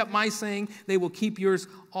they have kept my saying, they will keep yours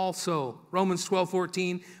also." Romans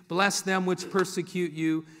 12:14, "Bless them which persecute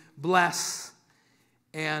you, bless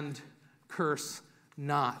and curse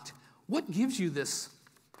not." What gives you this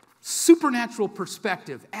supernatural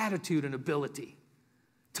perspective, attitude, and ability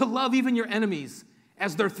to love even your enemies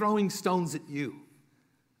as they're throwing stones at you?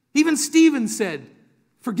 Even Stephen said,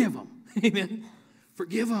 forgive them. Amen.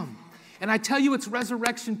 Forgive them. And I tell you, it's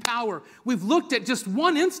resurrection power. We've looked at just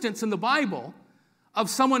one instance in the Bible of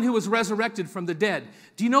someone who was resurrected from the dead.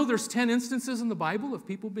 Do you know there's 10 instances in the Bible of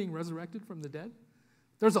people being resurrected from the dead?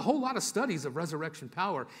 There's a whole lot of studies of resurrection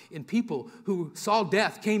power in people who saw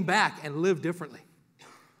death, came back, and lived differently.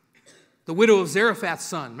 The widow of Zarephath's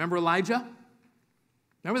son. Remember Elijah?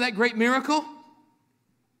 Remember that great miracle?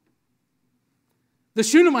 The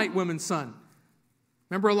Shunammite woman's son.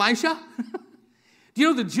 Remember Elisha? Do you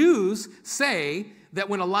know the Jews say that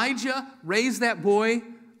when Elijah raised that boy,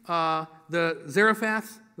 the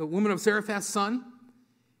woman of Zarephath's son,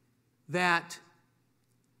 that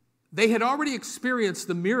they had already experienced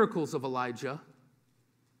the miracles of Elijah.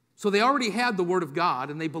 So they already had the word of God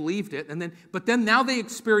and they believed it. But then now they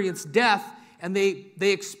experienced death and they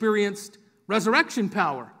experienced resurrection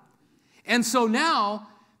power. And so now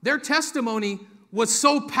their testimony was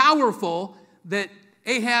so powerful that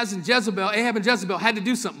Ahab and Jezebel had to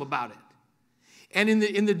do something about it. And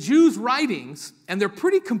in the Jews' writings, and they're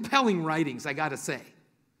pretty compelling writings, I got to say,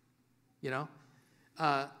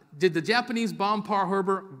 did the Japanese bomb Pearl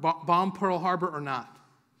Harbor or not?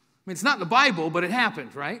 I mean, it's not in the Bible, but it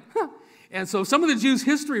happened, right? And so some of the Jews'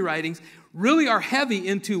 history writings really are heavy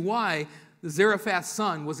into why the Zarephath's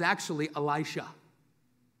son was actually Elisha.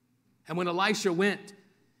 And when Elisha went,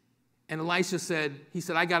 and Elisha said,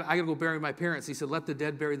 I got to go bury my parents. He said, let the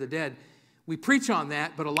dead bury the dead. We preach on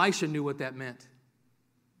that, but Elisha knew what that meant.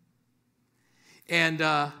 And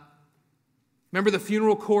remember the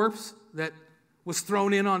funeral corpse that was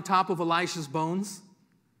thrown in on top of Elisha's bones?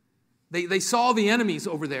 They saw the enemies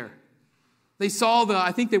over there. They saw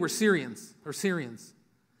I think they were Syrians.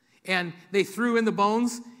 And they threw in the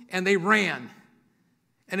bones and they ran.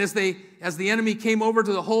 And as the enemy came over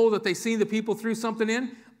to the hole that they seen the people threw something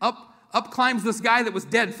in, up climbs this guy that was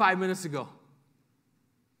dead 5 minutes ago.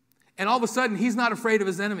 And all of a sudden, he's not afraid of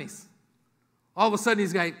his enemies. All of a sudden,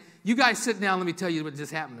 he's like, you guys sit down, let me tell you what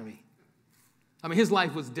just happened to me. I mean, his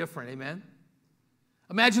life was different, amen?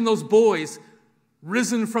 Imagine those boys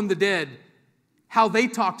risen from the dead, how they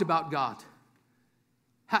talked about God.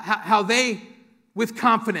 How they, with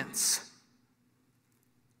confidence,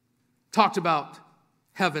 talked about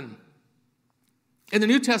heaven. In the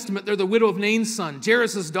New Testament, they're the widow of Nain's son,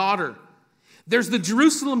 Jairus' daughter. There's the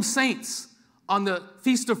Jerusalem saints on the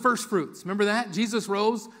Feast of First Fruits. Remember that? Jesus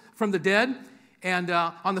rose from the dead, and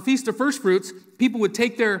on the Feast of First Fruits, people would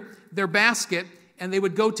take their basket and they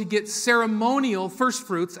would go to get ceremonial first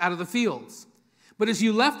fruits out of the fields. But as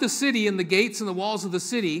you left the city and the gates and the walls of the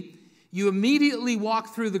city, you immediately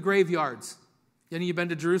walked through the graveyards. Any of you been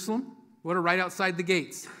to Jerusalem? What are right outside the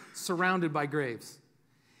gates, surrounded by graves.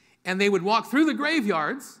 And they would walk through the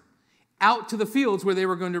graveyards out to the fields where they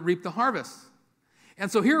were going to reap the harvest.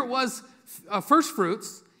 And so here it was, first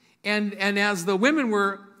fruits, and as the women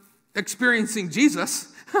were experiencing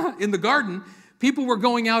Jesus in the garden, people were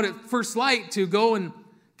going out at first light to go and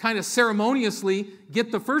kind of ceremoniously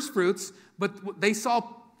get the first fruits, but they saw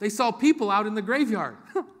people out in the graveyard.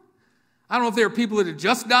 I don't know if they were people that had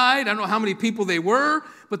just died. I don't know how many people they were,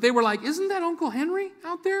 but they were like, isn't that Uncle Henry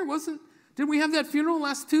out there? Didn't we have that funeral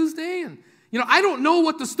last Tuesday? And, I don't know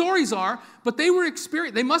what the stories are, but they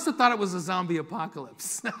must have thought it was a zombie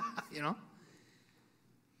apocalypse,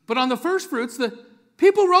 But on the first fruits, the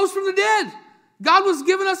people rose from the dead. God was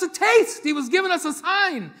giving us a taste. He was giving us a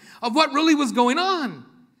sign of what really was going on.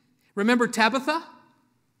 Remember Tabitha?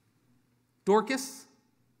 Dorcas?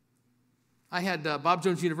 I had Bob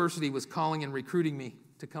Jones University was calling and recruiting me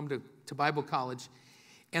to come to Bible college.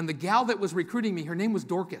 And the gal that was recruiting me, her name was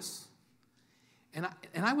Dorcas. And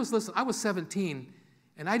I was 17,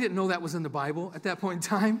 and I didn't know that was in the Bible at that point in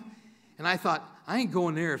time. And I thought, I ain't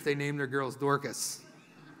going there if they name their girls Dorcas.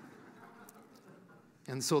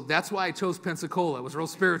 And so that's why I chose Pensacola. It was real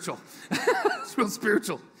spiritual. It's real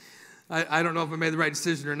spiritual. I don't know if I made the right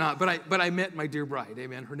decision or not, but I met my dear bride.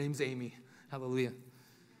 Amen. Her name's Amy. Hallelujah.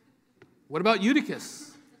 What about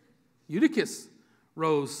Eutychus? Eutychus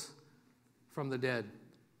rose from the dead.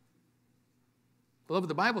 Beloved,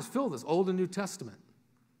 the Bible's filled with this Old and New Testament.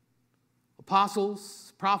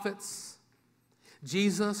 Apostles, prophets,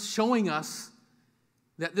 Jesus showing us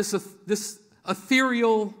that this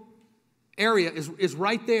ethereal area is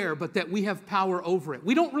right there, but that we have power over it.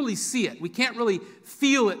 We don't really see it. We can't really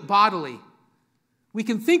feel it bodily. We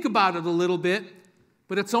can think about it a little bit,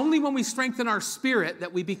 but it's only when we strengthen our spirit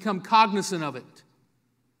that we become cognizant of it.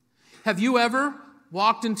 Have you ever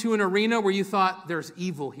walked into an arena where you thought, there's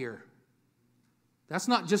evil here? That's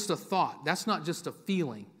not just a thought. That's not just a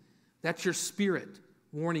feeling. That's your spirit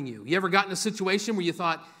warning you. You ever got in a situation where you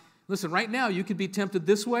thought, listen, right now you could be tempted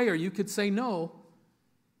this way or you could say no,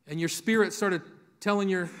 and your spirit started telling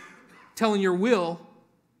your will,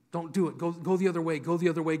 don't do it. Go the other way, go the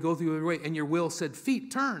other way, go the other way. And your will said,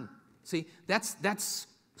 feet, turn. See, that's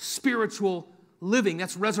spiritual living.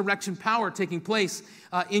 That's resurrection power taking place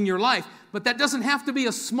in your life. But that doesn't have to be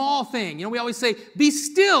a small thing. We always say, be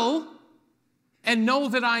still and know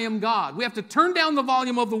that I am God. We have to turn down the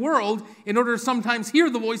volume of the world in order to sometimes hear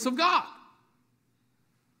the voice of God.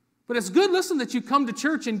 But it's good, listen, that you come to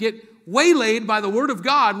church and get waylaid by the Word of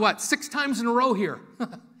God, 6 times in a row here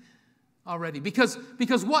already. Because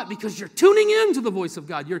what? Because you're tuning into the voice of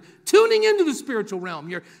God. You're tuning into the spiritual realm.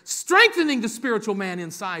 You're strengthening the spiritual man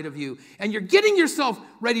inside of you. And you're getting yourself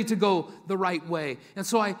ready to go the right way. And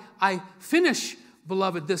so I finish,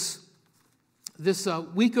 beloved, this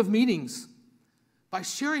week of meetings by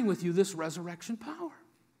sharing with you this resurrection power.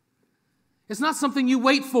 It's not something you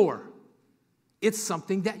wait for. It's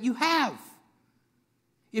something that you have.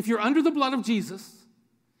 If you're under the blood of Jesus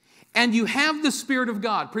and you have the Spirit of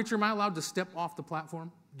God, preacher, am I allowed to step off the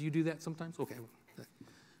platform? Do you do that sometimes? Okay.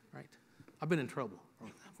 Right. I've been in trouble.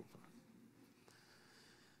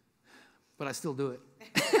 But I still do it.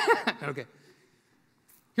 Okay.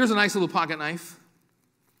 Here's a nice little pocket knife.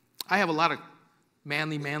 I have a lot of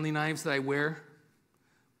manly knives that I wear.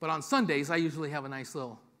 But on Sundays, I usually have a nice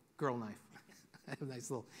little girl knife. I have a nice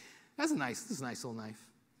little... This is a nice little knife.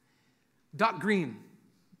 Doc Green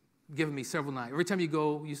given me several knives. Every time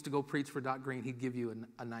you used to go preach for Doc Green, he'd give you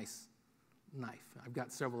a nice knife. I've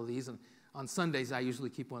got several of these, and on Sundays, I usually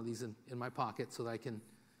keep one of these in my pocket so that I can,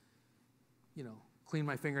 clean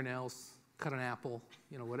my fingernails, cut an apple,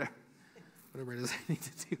 whatever it is I need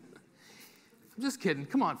to do. I'm just kidding.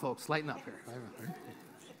 Come on, folks, lighten up here.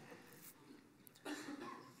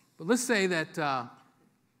 But let's say that...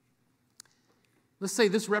 Let's say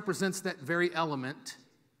this represents that very element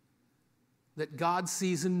that God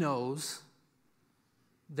sees and knows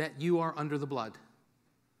that you are under the blood,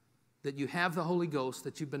 that you have the Holy Ghost,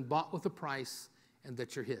 that you've been bought with a price, and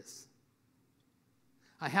that you're His.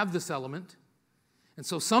 I have this element, and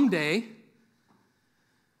so someday,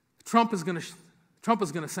 trump is going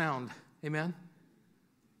to sound, amen?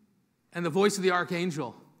 And the voice of the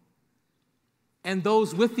archangel, and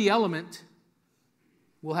those with the element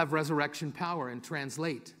will have resurrection power and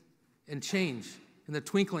translate and change in the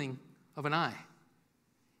twinkling of an eye.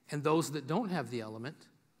 And those that don't have the element,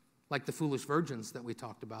 like the foolish virgins that we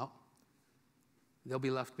talked about, they'll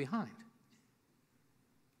be left behind.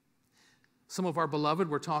 Some of our beloved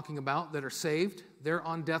we're talking about that are saved, they're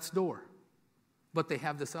on death's door, but they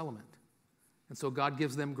have this element. And so God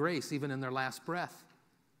gives them grace even in their last breath.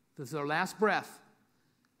 This is their last breath.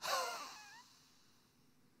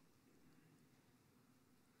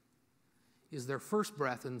 Is their first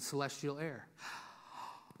breath in celestial air.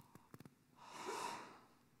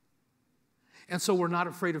 And so we're not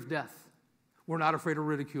afraid of death. We're not afraid of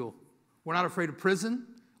ridicule. We're not afraid of prison.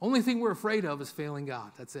 Only thing we're afraid of is failing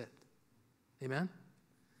God. That's it. Amen?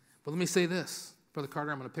 But let me say this. Brother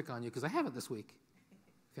Carter, I'm going to pick on you because I haven't this week.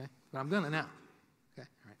 Okay? But I'm going to now. Okay?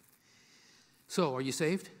 All right. So, are you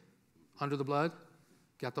saved? Under the blood?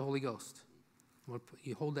 Got the Holy Ghost.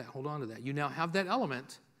 You hold on to that. You now have that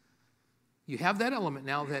element. You have that element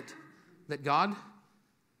now that God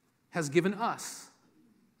has given us.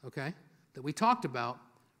 Okay? That we talked about,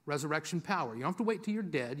 resurrection power. You don't have to wait till you're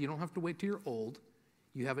dead. You don't have to wait till you're old.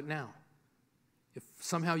 You have it now. If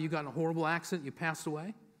somehow you got in a horrible accident, you passed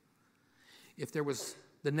away. If there was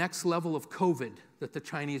the next level of COVID that the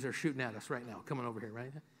Chinese are shooting at us right now, coming over here,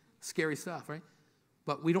 right? Scary stuff, right?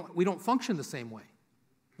 But we don't function the same way.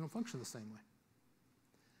 We don't function the same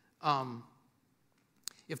way.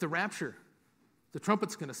 If the rapture, the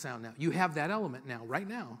trumpet's going to sound now, you have that element now, right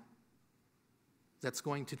now, that's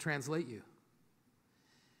going to translate you.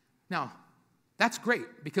 Now, that's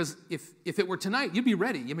great, because if it were tonight, you'd be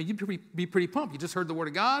ready. I mean, you'd be pretty pumped. You just heard the Word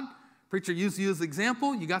of God. Preacher used you as an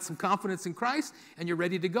example. You got some confidence in Christ, and you're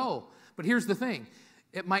ready to go. But here's the thing.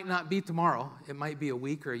 It might not be tomorrow. It might be a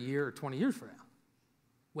week or a year or 20 years from now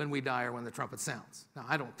when we die or when the trumpet sounds. Now,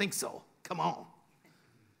 I don't think so. Come on.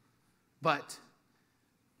 But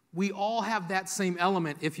we all have that same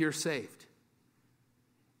element if you're saved.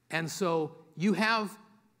 And so you have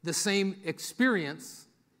the same experience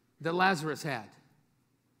that Lazarus had.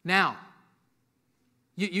 Now,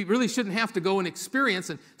 you really shouldn't have to go and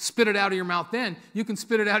experience and spit it out of your mouth then. You can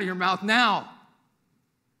spit it out of your mouth now.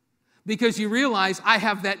 Because you realize, I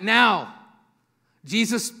have that now.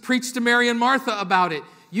 Jesus preached to Mary and Martha about it.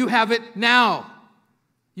 You have it now.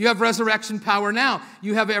 You have resurrection power now.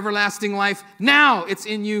 You have everlasting life now. It's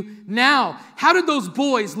in you now. How did those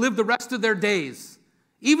boys live the rest of their days?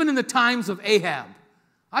 Even in the times of Ahab.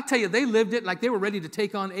 I'll tell you, they lived it like they were ready to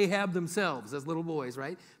take on Ahab themselves as little boys,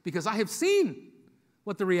 right? Because I have seen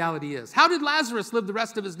what the reality is. How did Lazarus live the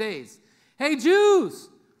rest of his days? Hey, Jews,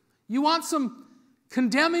 you want some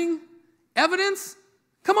condemning evidence?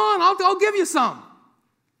 Come on, I'll give you some.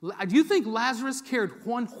 Do you think Lazarus cared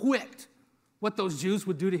one whit what those Jews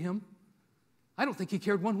would do to him? I don't think he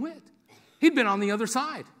cared one whit. He'd been on the other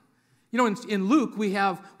side. You know, in Luke, we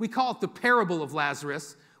call it the parable of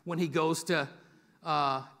Lazarus when he goes to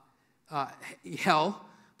hell.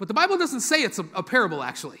 But the Bible doesn't say it's a parable,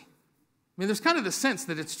 actually. I mean, there's kind of the sense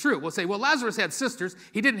that it's true. We'll say, well, Lazarus had sisters.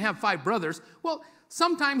 He didn't have 5 brothers. Well,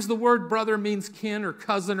 sometimes the word brother means kin or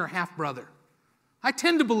cousin or half-brother. I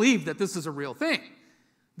tend to believe that this is a real thing.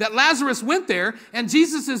 That Lazarus went there, and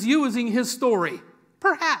Jesus is using his story.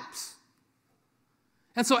 Perhaps.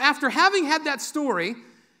 And so after having had that story,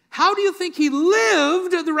 how do you think he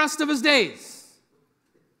lived the rest of his days?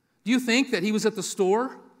 Do you think that he was at the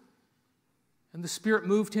store and the Spirit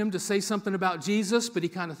moved him to say something about Jesus, but he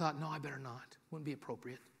kind of thought, no, I better not. Wouldn't be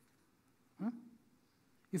appropriate. Huh?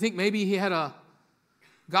 You think maybe he had a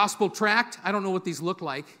gospel tract? I don't know what these look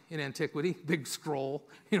like in antiquity. Big scroll,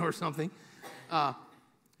 or something.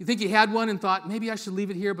 You think he had one and thought, maybe I should leave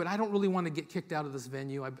it here, but I don't really want to get kicked out of this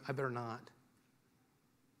venue. I better not.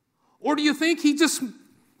 Or do you think he just,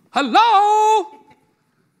 hello?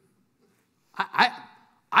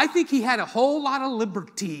 I think he had a whole lot of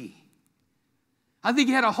liberty. I think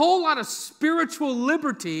he had a whole lot of spiritual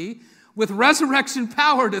liberty with resurrection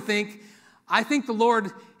power to think, I think the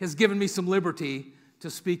Lord has given me some liberty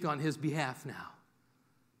to speak on his behalf now.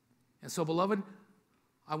 And so, beloved,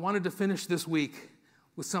 I wanted to finish this week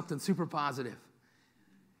with something super positive.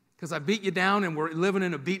 Because I beat you down and we're living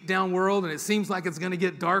in a beat down world and it seems like it's going to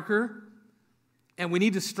get darker. And we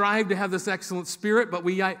need to strive to have this excellent spirit, but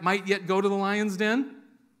we might yet go to the lion's den.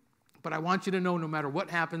 But I want you to know, no matter what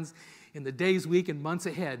happens in the days, week, and months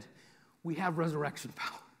ahead, we have resurrection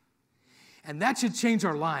power. And that should change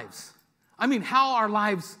our lives. I mean, how our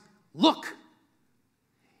lives look.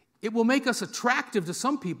 It will make us attractive to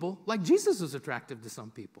some people, like Jesus is attractive to some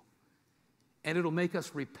people. And it'll make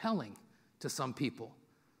us repelling to some people,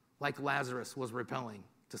 like Lazarus was repelling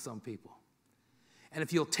to some people. And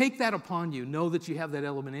if you'll take that upon you, know that you have that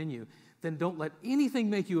element in you, then don't let anything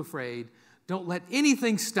make you afraid. Don't let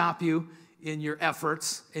anything stop you in your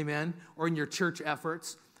efforts, amen, or in your church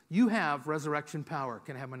efforts. You have resurrection power.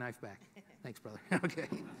 Can I have my knife back? Thanks, brother. Okay.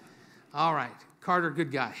 All right. Carter,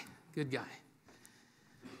 good guy. Good guy.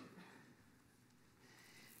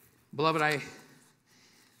 Beloved, I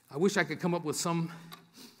wish I could come up with some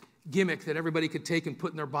gimmick that everybody could take and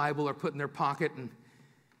put in their Bible or put in their pocket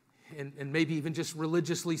and maybe even just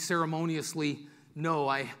religiously, ceremoniously know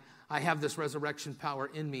I have this resurrection power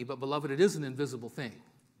in me. But beloved, it is an invisible thing.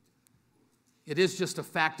 It is just a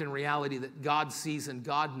fact and reality that God sees and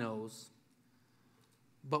God knows.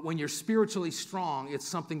 But when you're spiritually strong, it's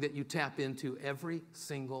something that you tap into every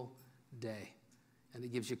single day. And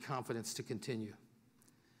it gives you confidence to continue.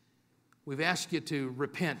 We've asked you to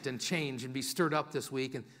repent and change and be stirred up this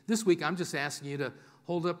week. And this week, I'm just asking you to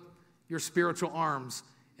hold up your spiritual arms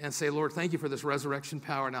and say, Lord, thank you for this resurrection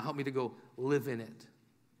power. Now help me to go live in it.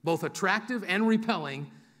 Both attractive and repelling,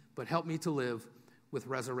 but help me to live with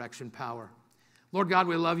resurrection power. Lord God,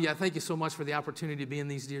 we love you. I thank you so much for the opportunity to be in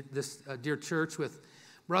this dear church with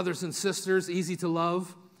brothers and sisters, easy to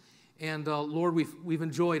love. And Lord, we've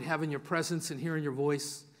enjoyed having your presence and hearing your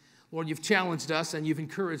voice. Lord, you've challenged us and you've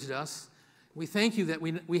encouraged us. We thank you that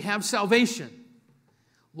we have salvation.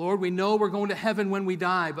 Lord, we know we're going to heaven when we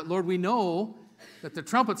die, but Lord, we know that the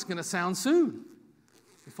trumpet's going to sound soon.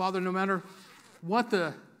 Father, no matter what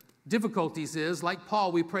the difficulties is, like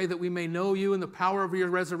Paul, we pray that we may know you in the power of your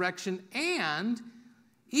resurrection and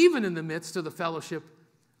even in the midst of the fellowship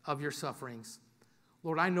of your sufferings.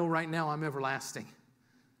 Lord, I know right now I'm everlasting.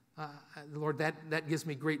 Lord, that gives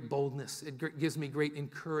me great boldness. It gives me great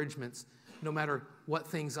encouragements no matter what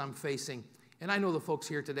things I'm facing. And I know the folks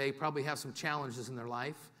here today probably have some challenges in their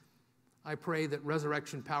life. I pray that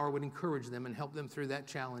resurrection power would encourage them and help them through that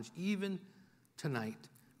challenge, even tonight.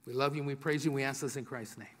 We love you and we praise you and we ask this in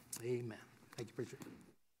Christ's name. Amen. Thank you, preacher.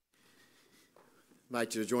 I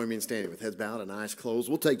invite you to join me in standing with heads bowed and eyes closed.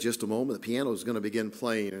 We'll take just a moment. The piano is going to begin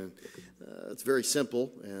playing. And it's very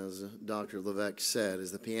simple, as Dr. Levesque said,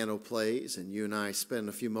 as the piano plays and you and I spend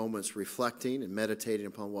a few moments reflecting and meditating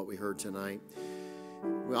upon what we heard tonight.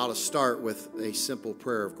 We ought to start with a simple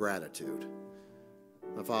prayer of gratitude.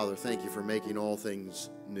 My Father, thank you for making all things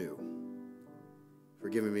new, for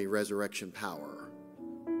giving me resurrection power.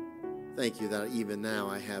 Thank you that even now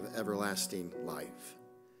I have everlasting life,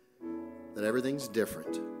 that everything's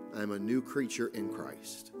different. I'm a new creature in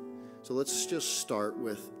Christ. So let's just start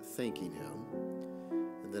with thanking him.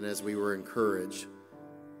 And then as we were encouraged,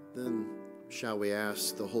 then shall we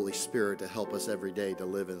ask the Holy Spirit to help us every day to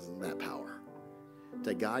live in that power,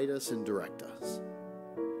 to guide us and direct us.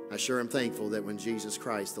 I sure am thankful that when Jesus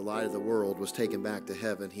Christ, the light of the world, was taken back to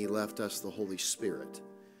heaven, he left us the Holy Spirit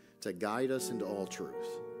to guide us into all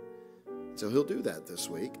truth. So he'll do that this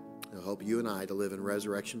week. He'll help you and I to live in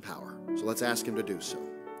resurrection power. So let's ask him to do so,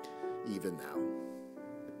 even now.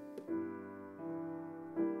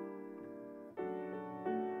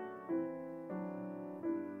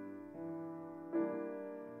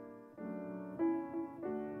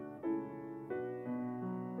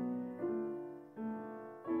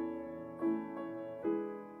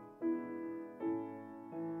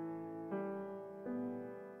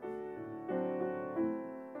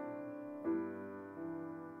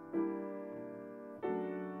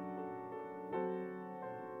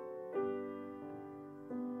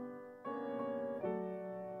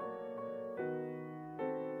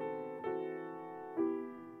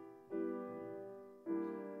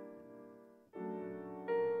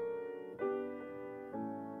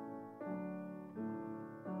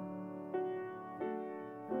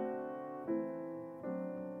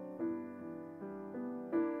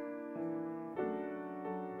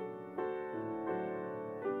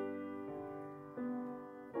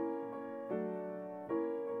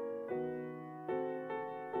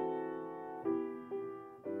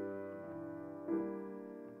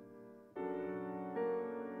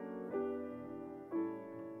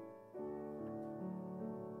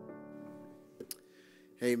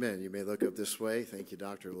 Amen. You may look up this way. Thank you,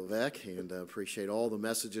 Dr. Levesque, and appreciate all the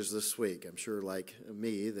messages this week. I'm sure, like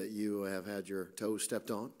me, that you have had your toes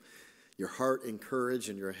stepped on, your heart encouraged,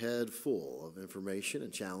 and your head full of information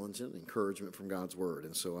and challenge and encouragement from God's Word.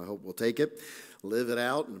 And so I hope we'll take it, live it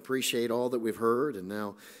out and appreciate all that we've heard, and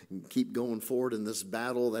now keep going forward in this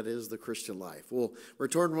battle that is the Christian life. We'll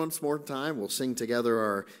return once more time. We'll sing together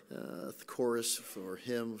our chorus for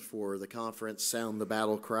hymn for the conference, Sound the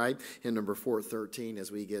Battle Cry, hymn number 413,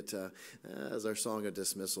 as we get as our song of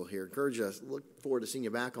dismissal here. Encourage us, look forward to seeing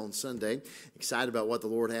you back on Sunday. Excited about what the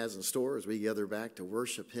Lord has in store as we gather back to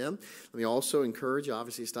worship him. Let me also encourage you,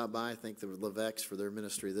 obviously, stop by. Thank the Levesques for their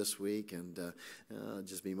ministry this week, and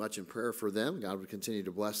just be much in prayer for them. God would continue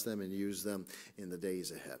to bless them and use them in the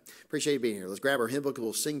days ahead. Appreciate you being here. Let's grab our hymn book and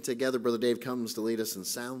we'll sing together. Brother Dave comes to lead us and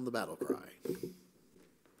sound the battle cry.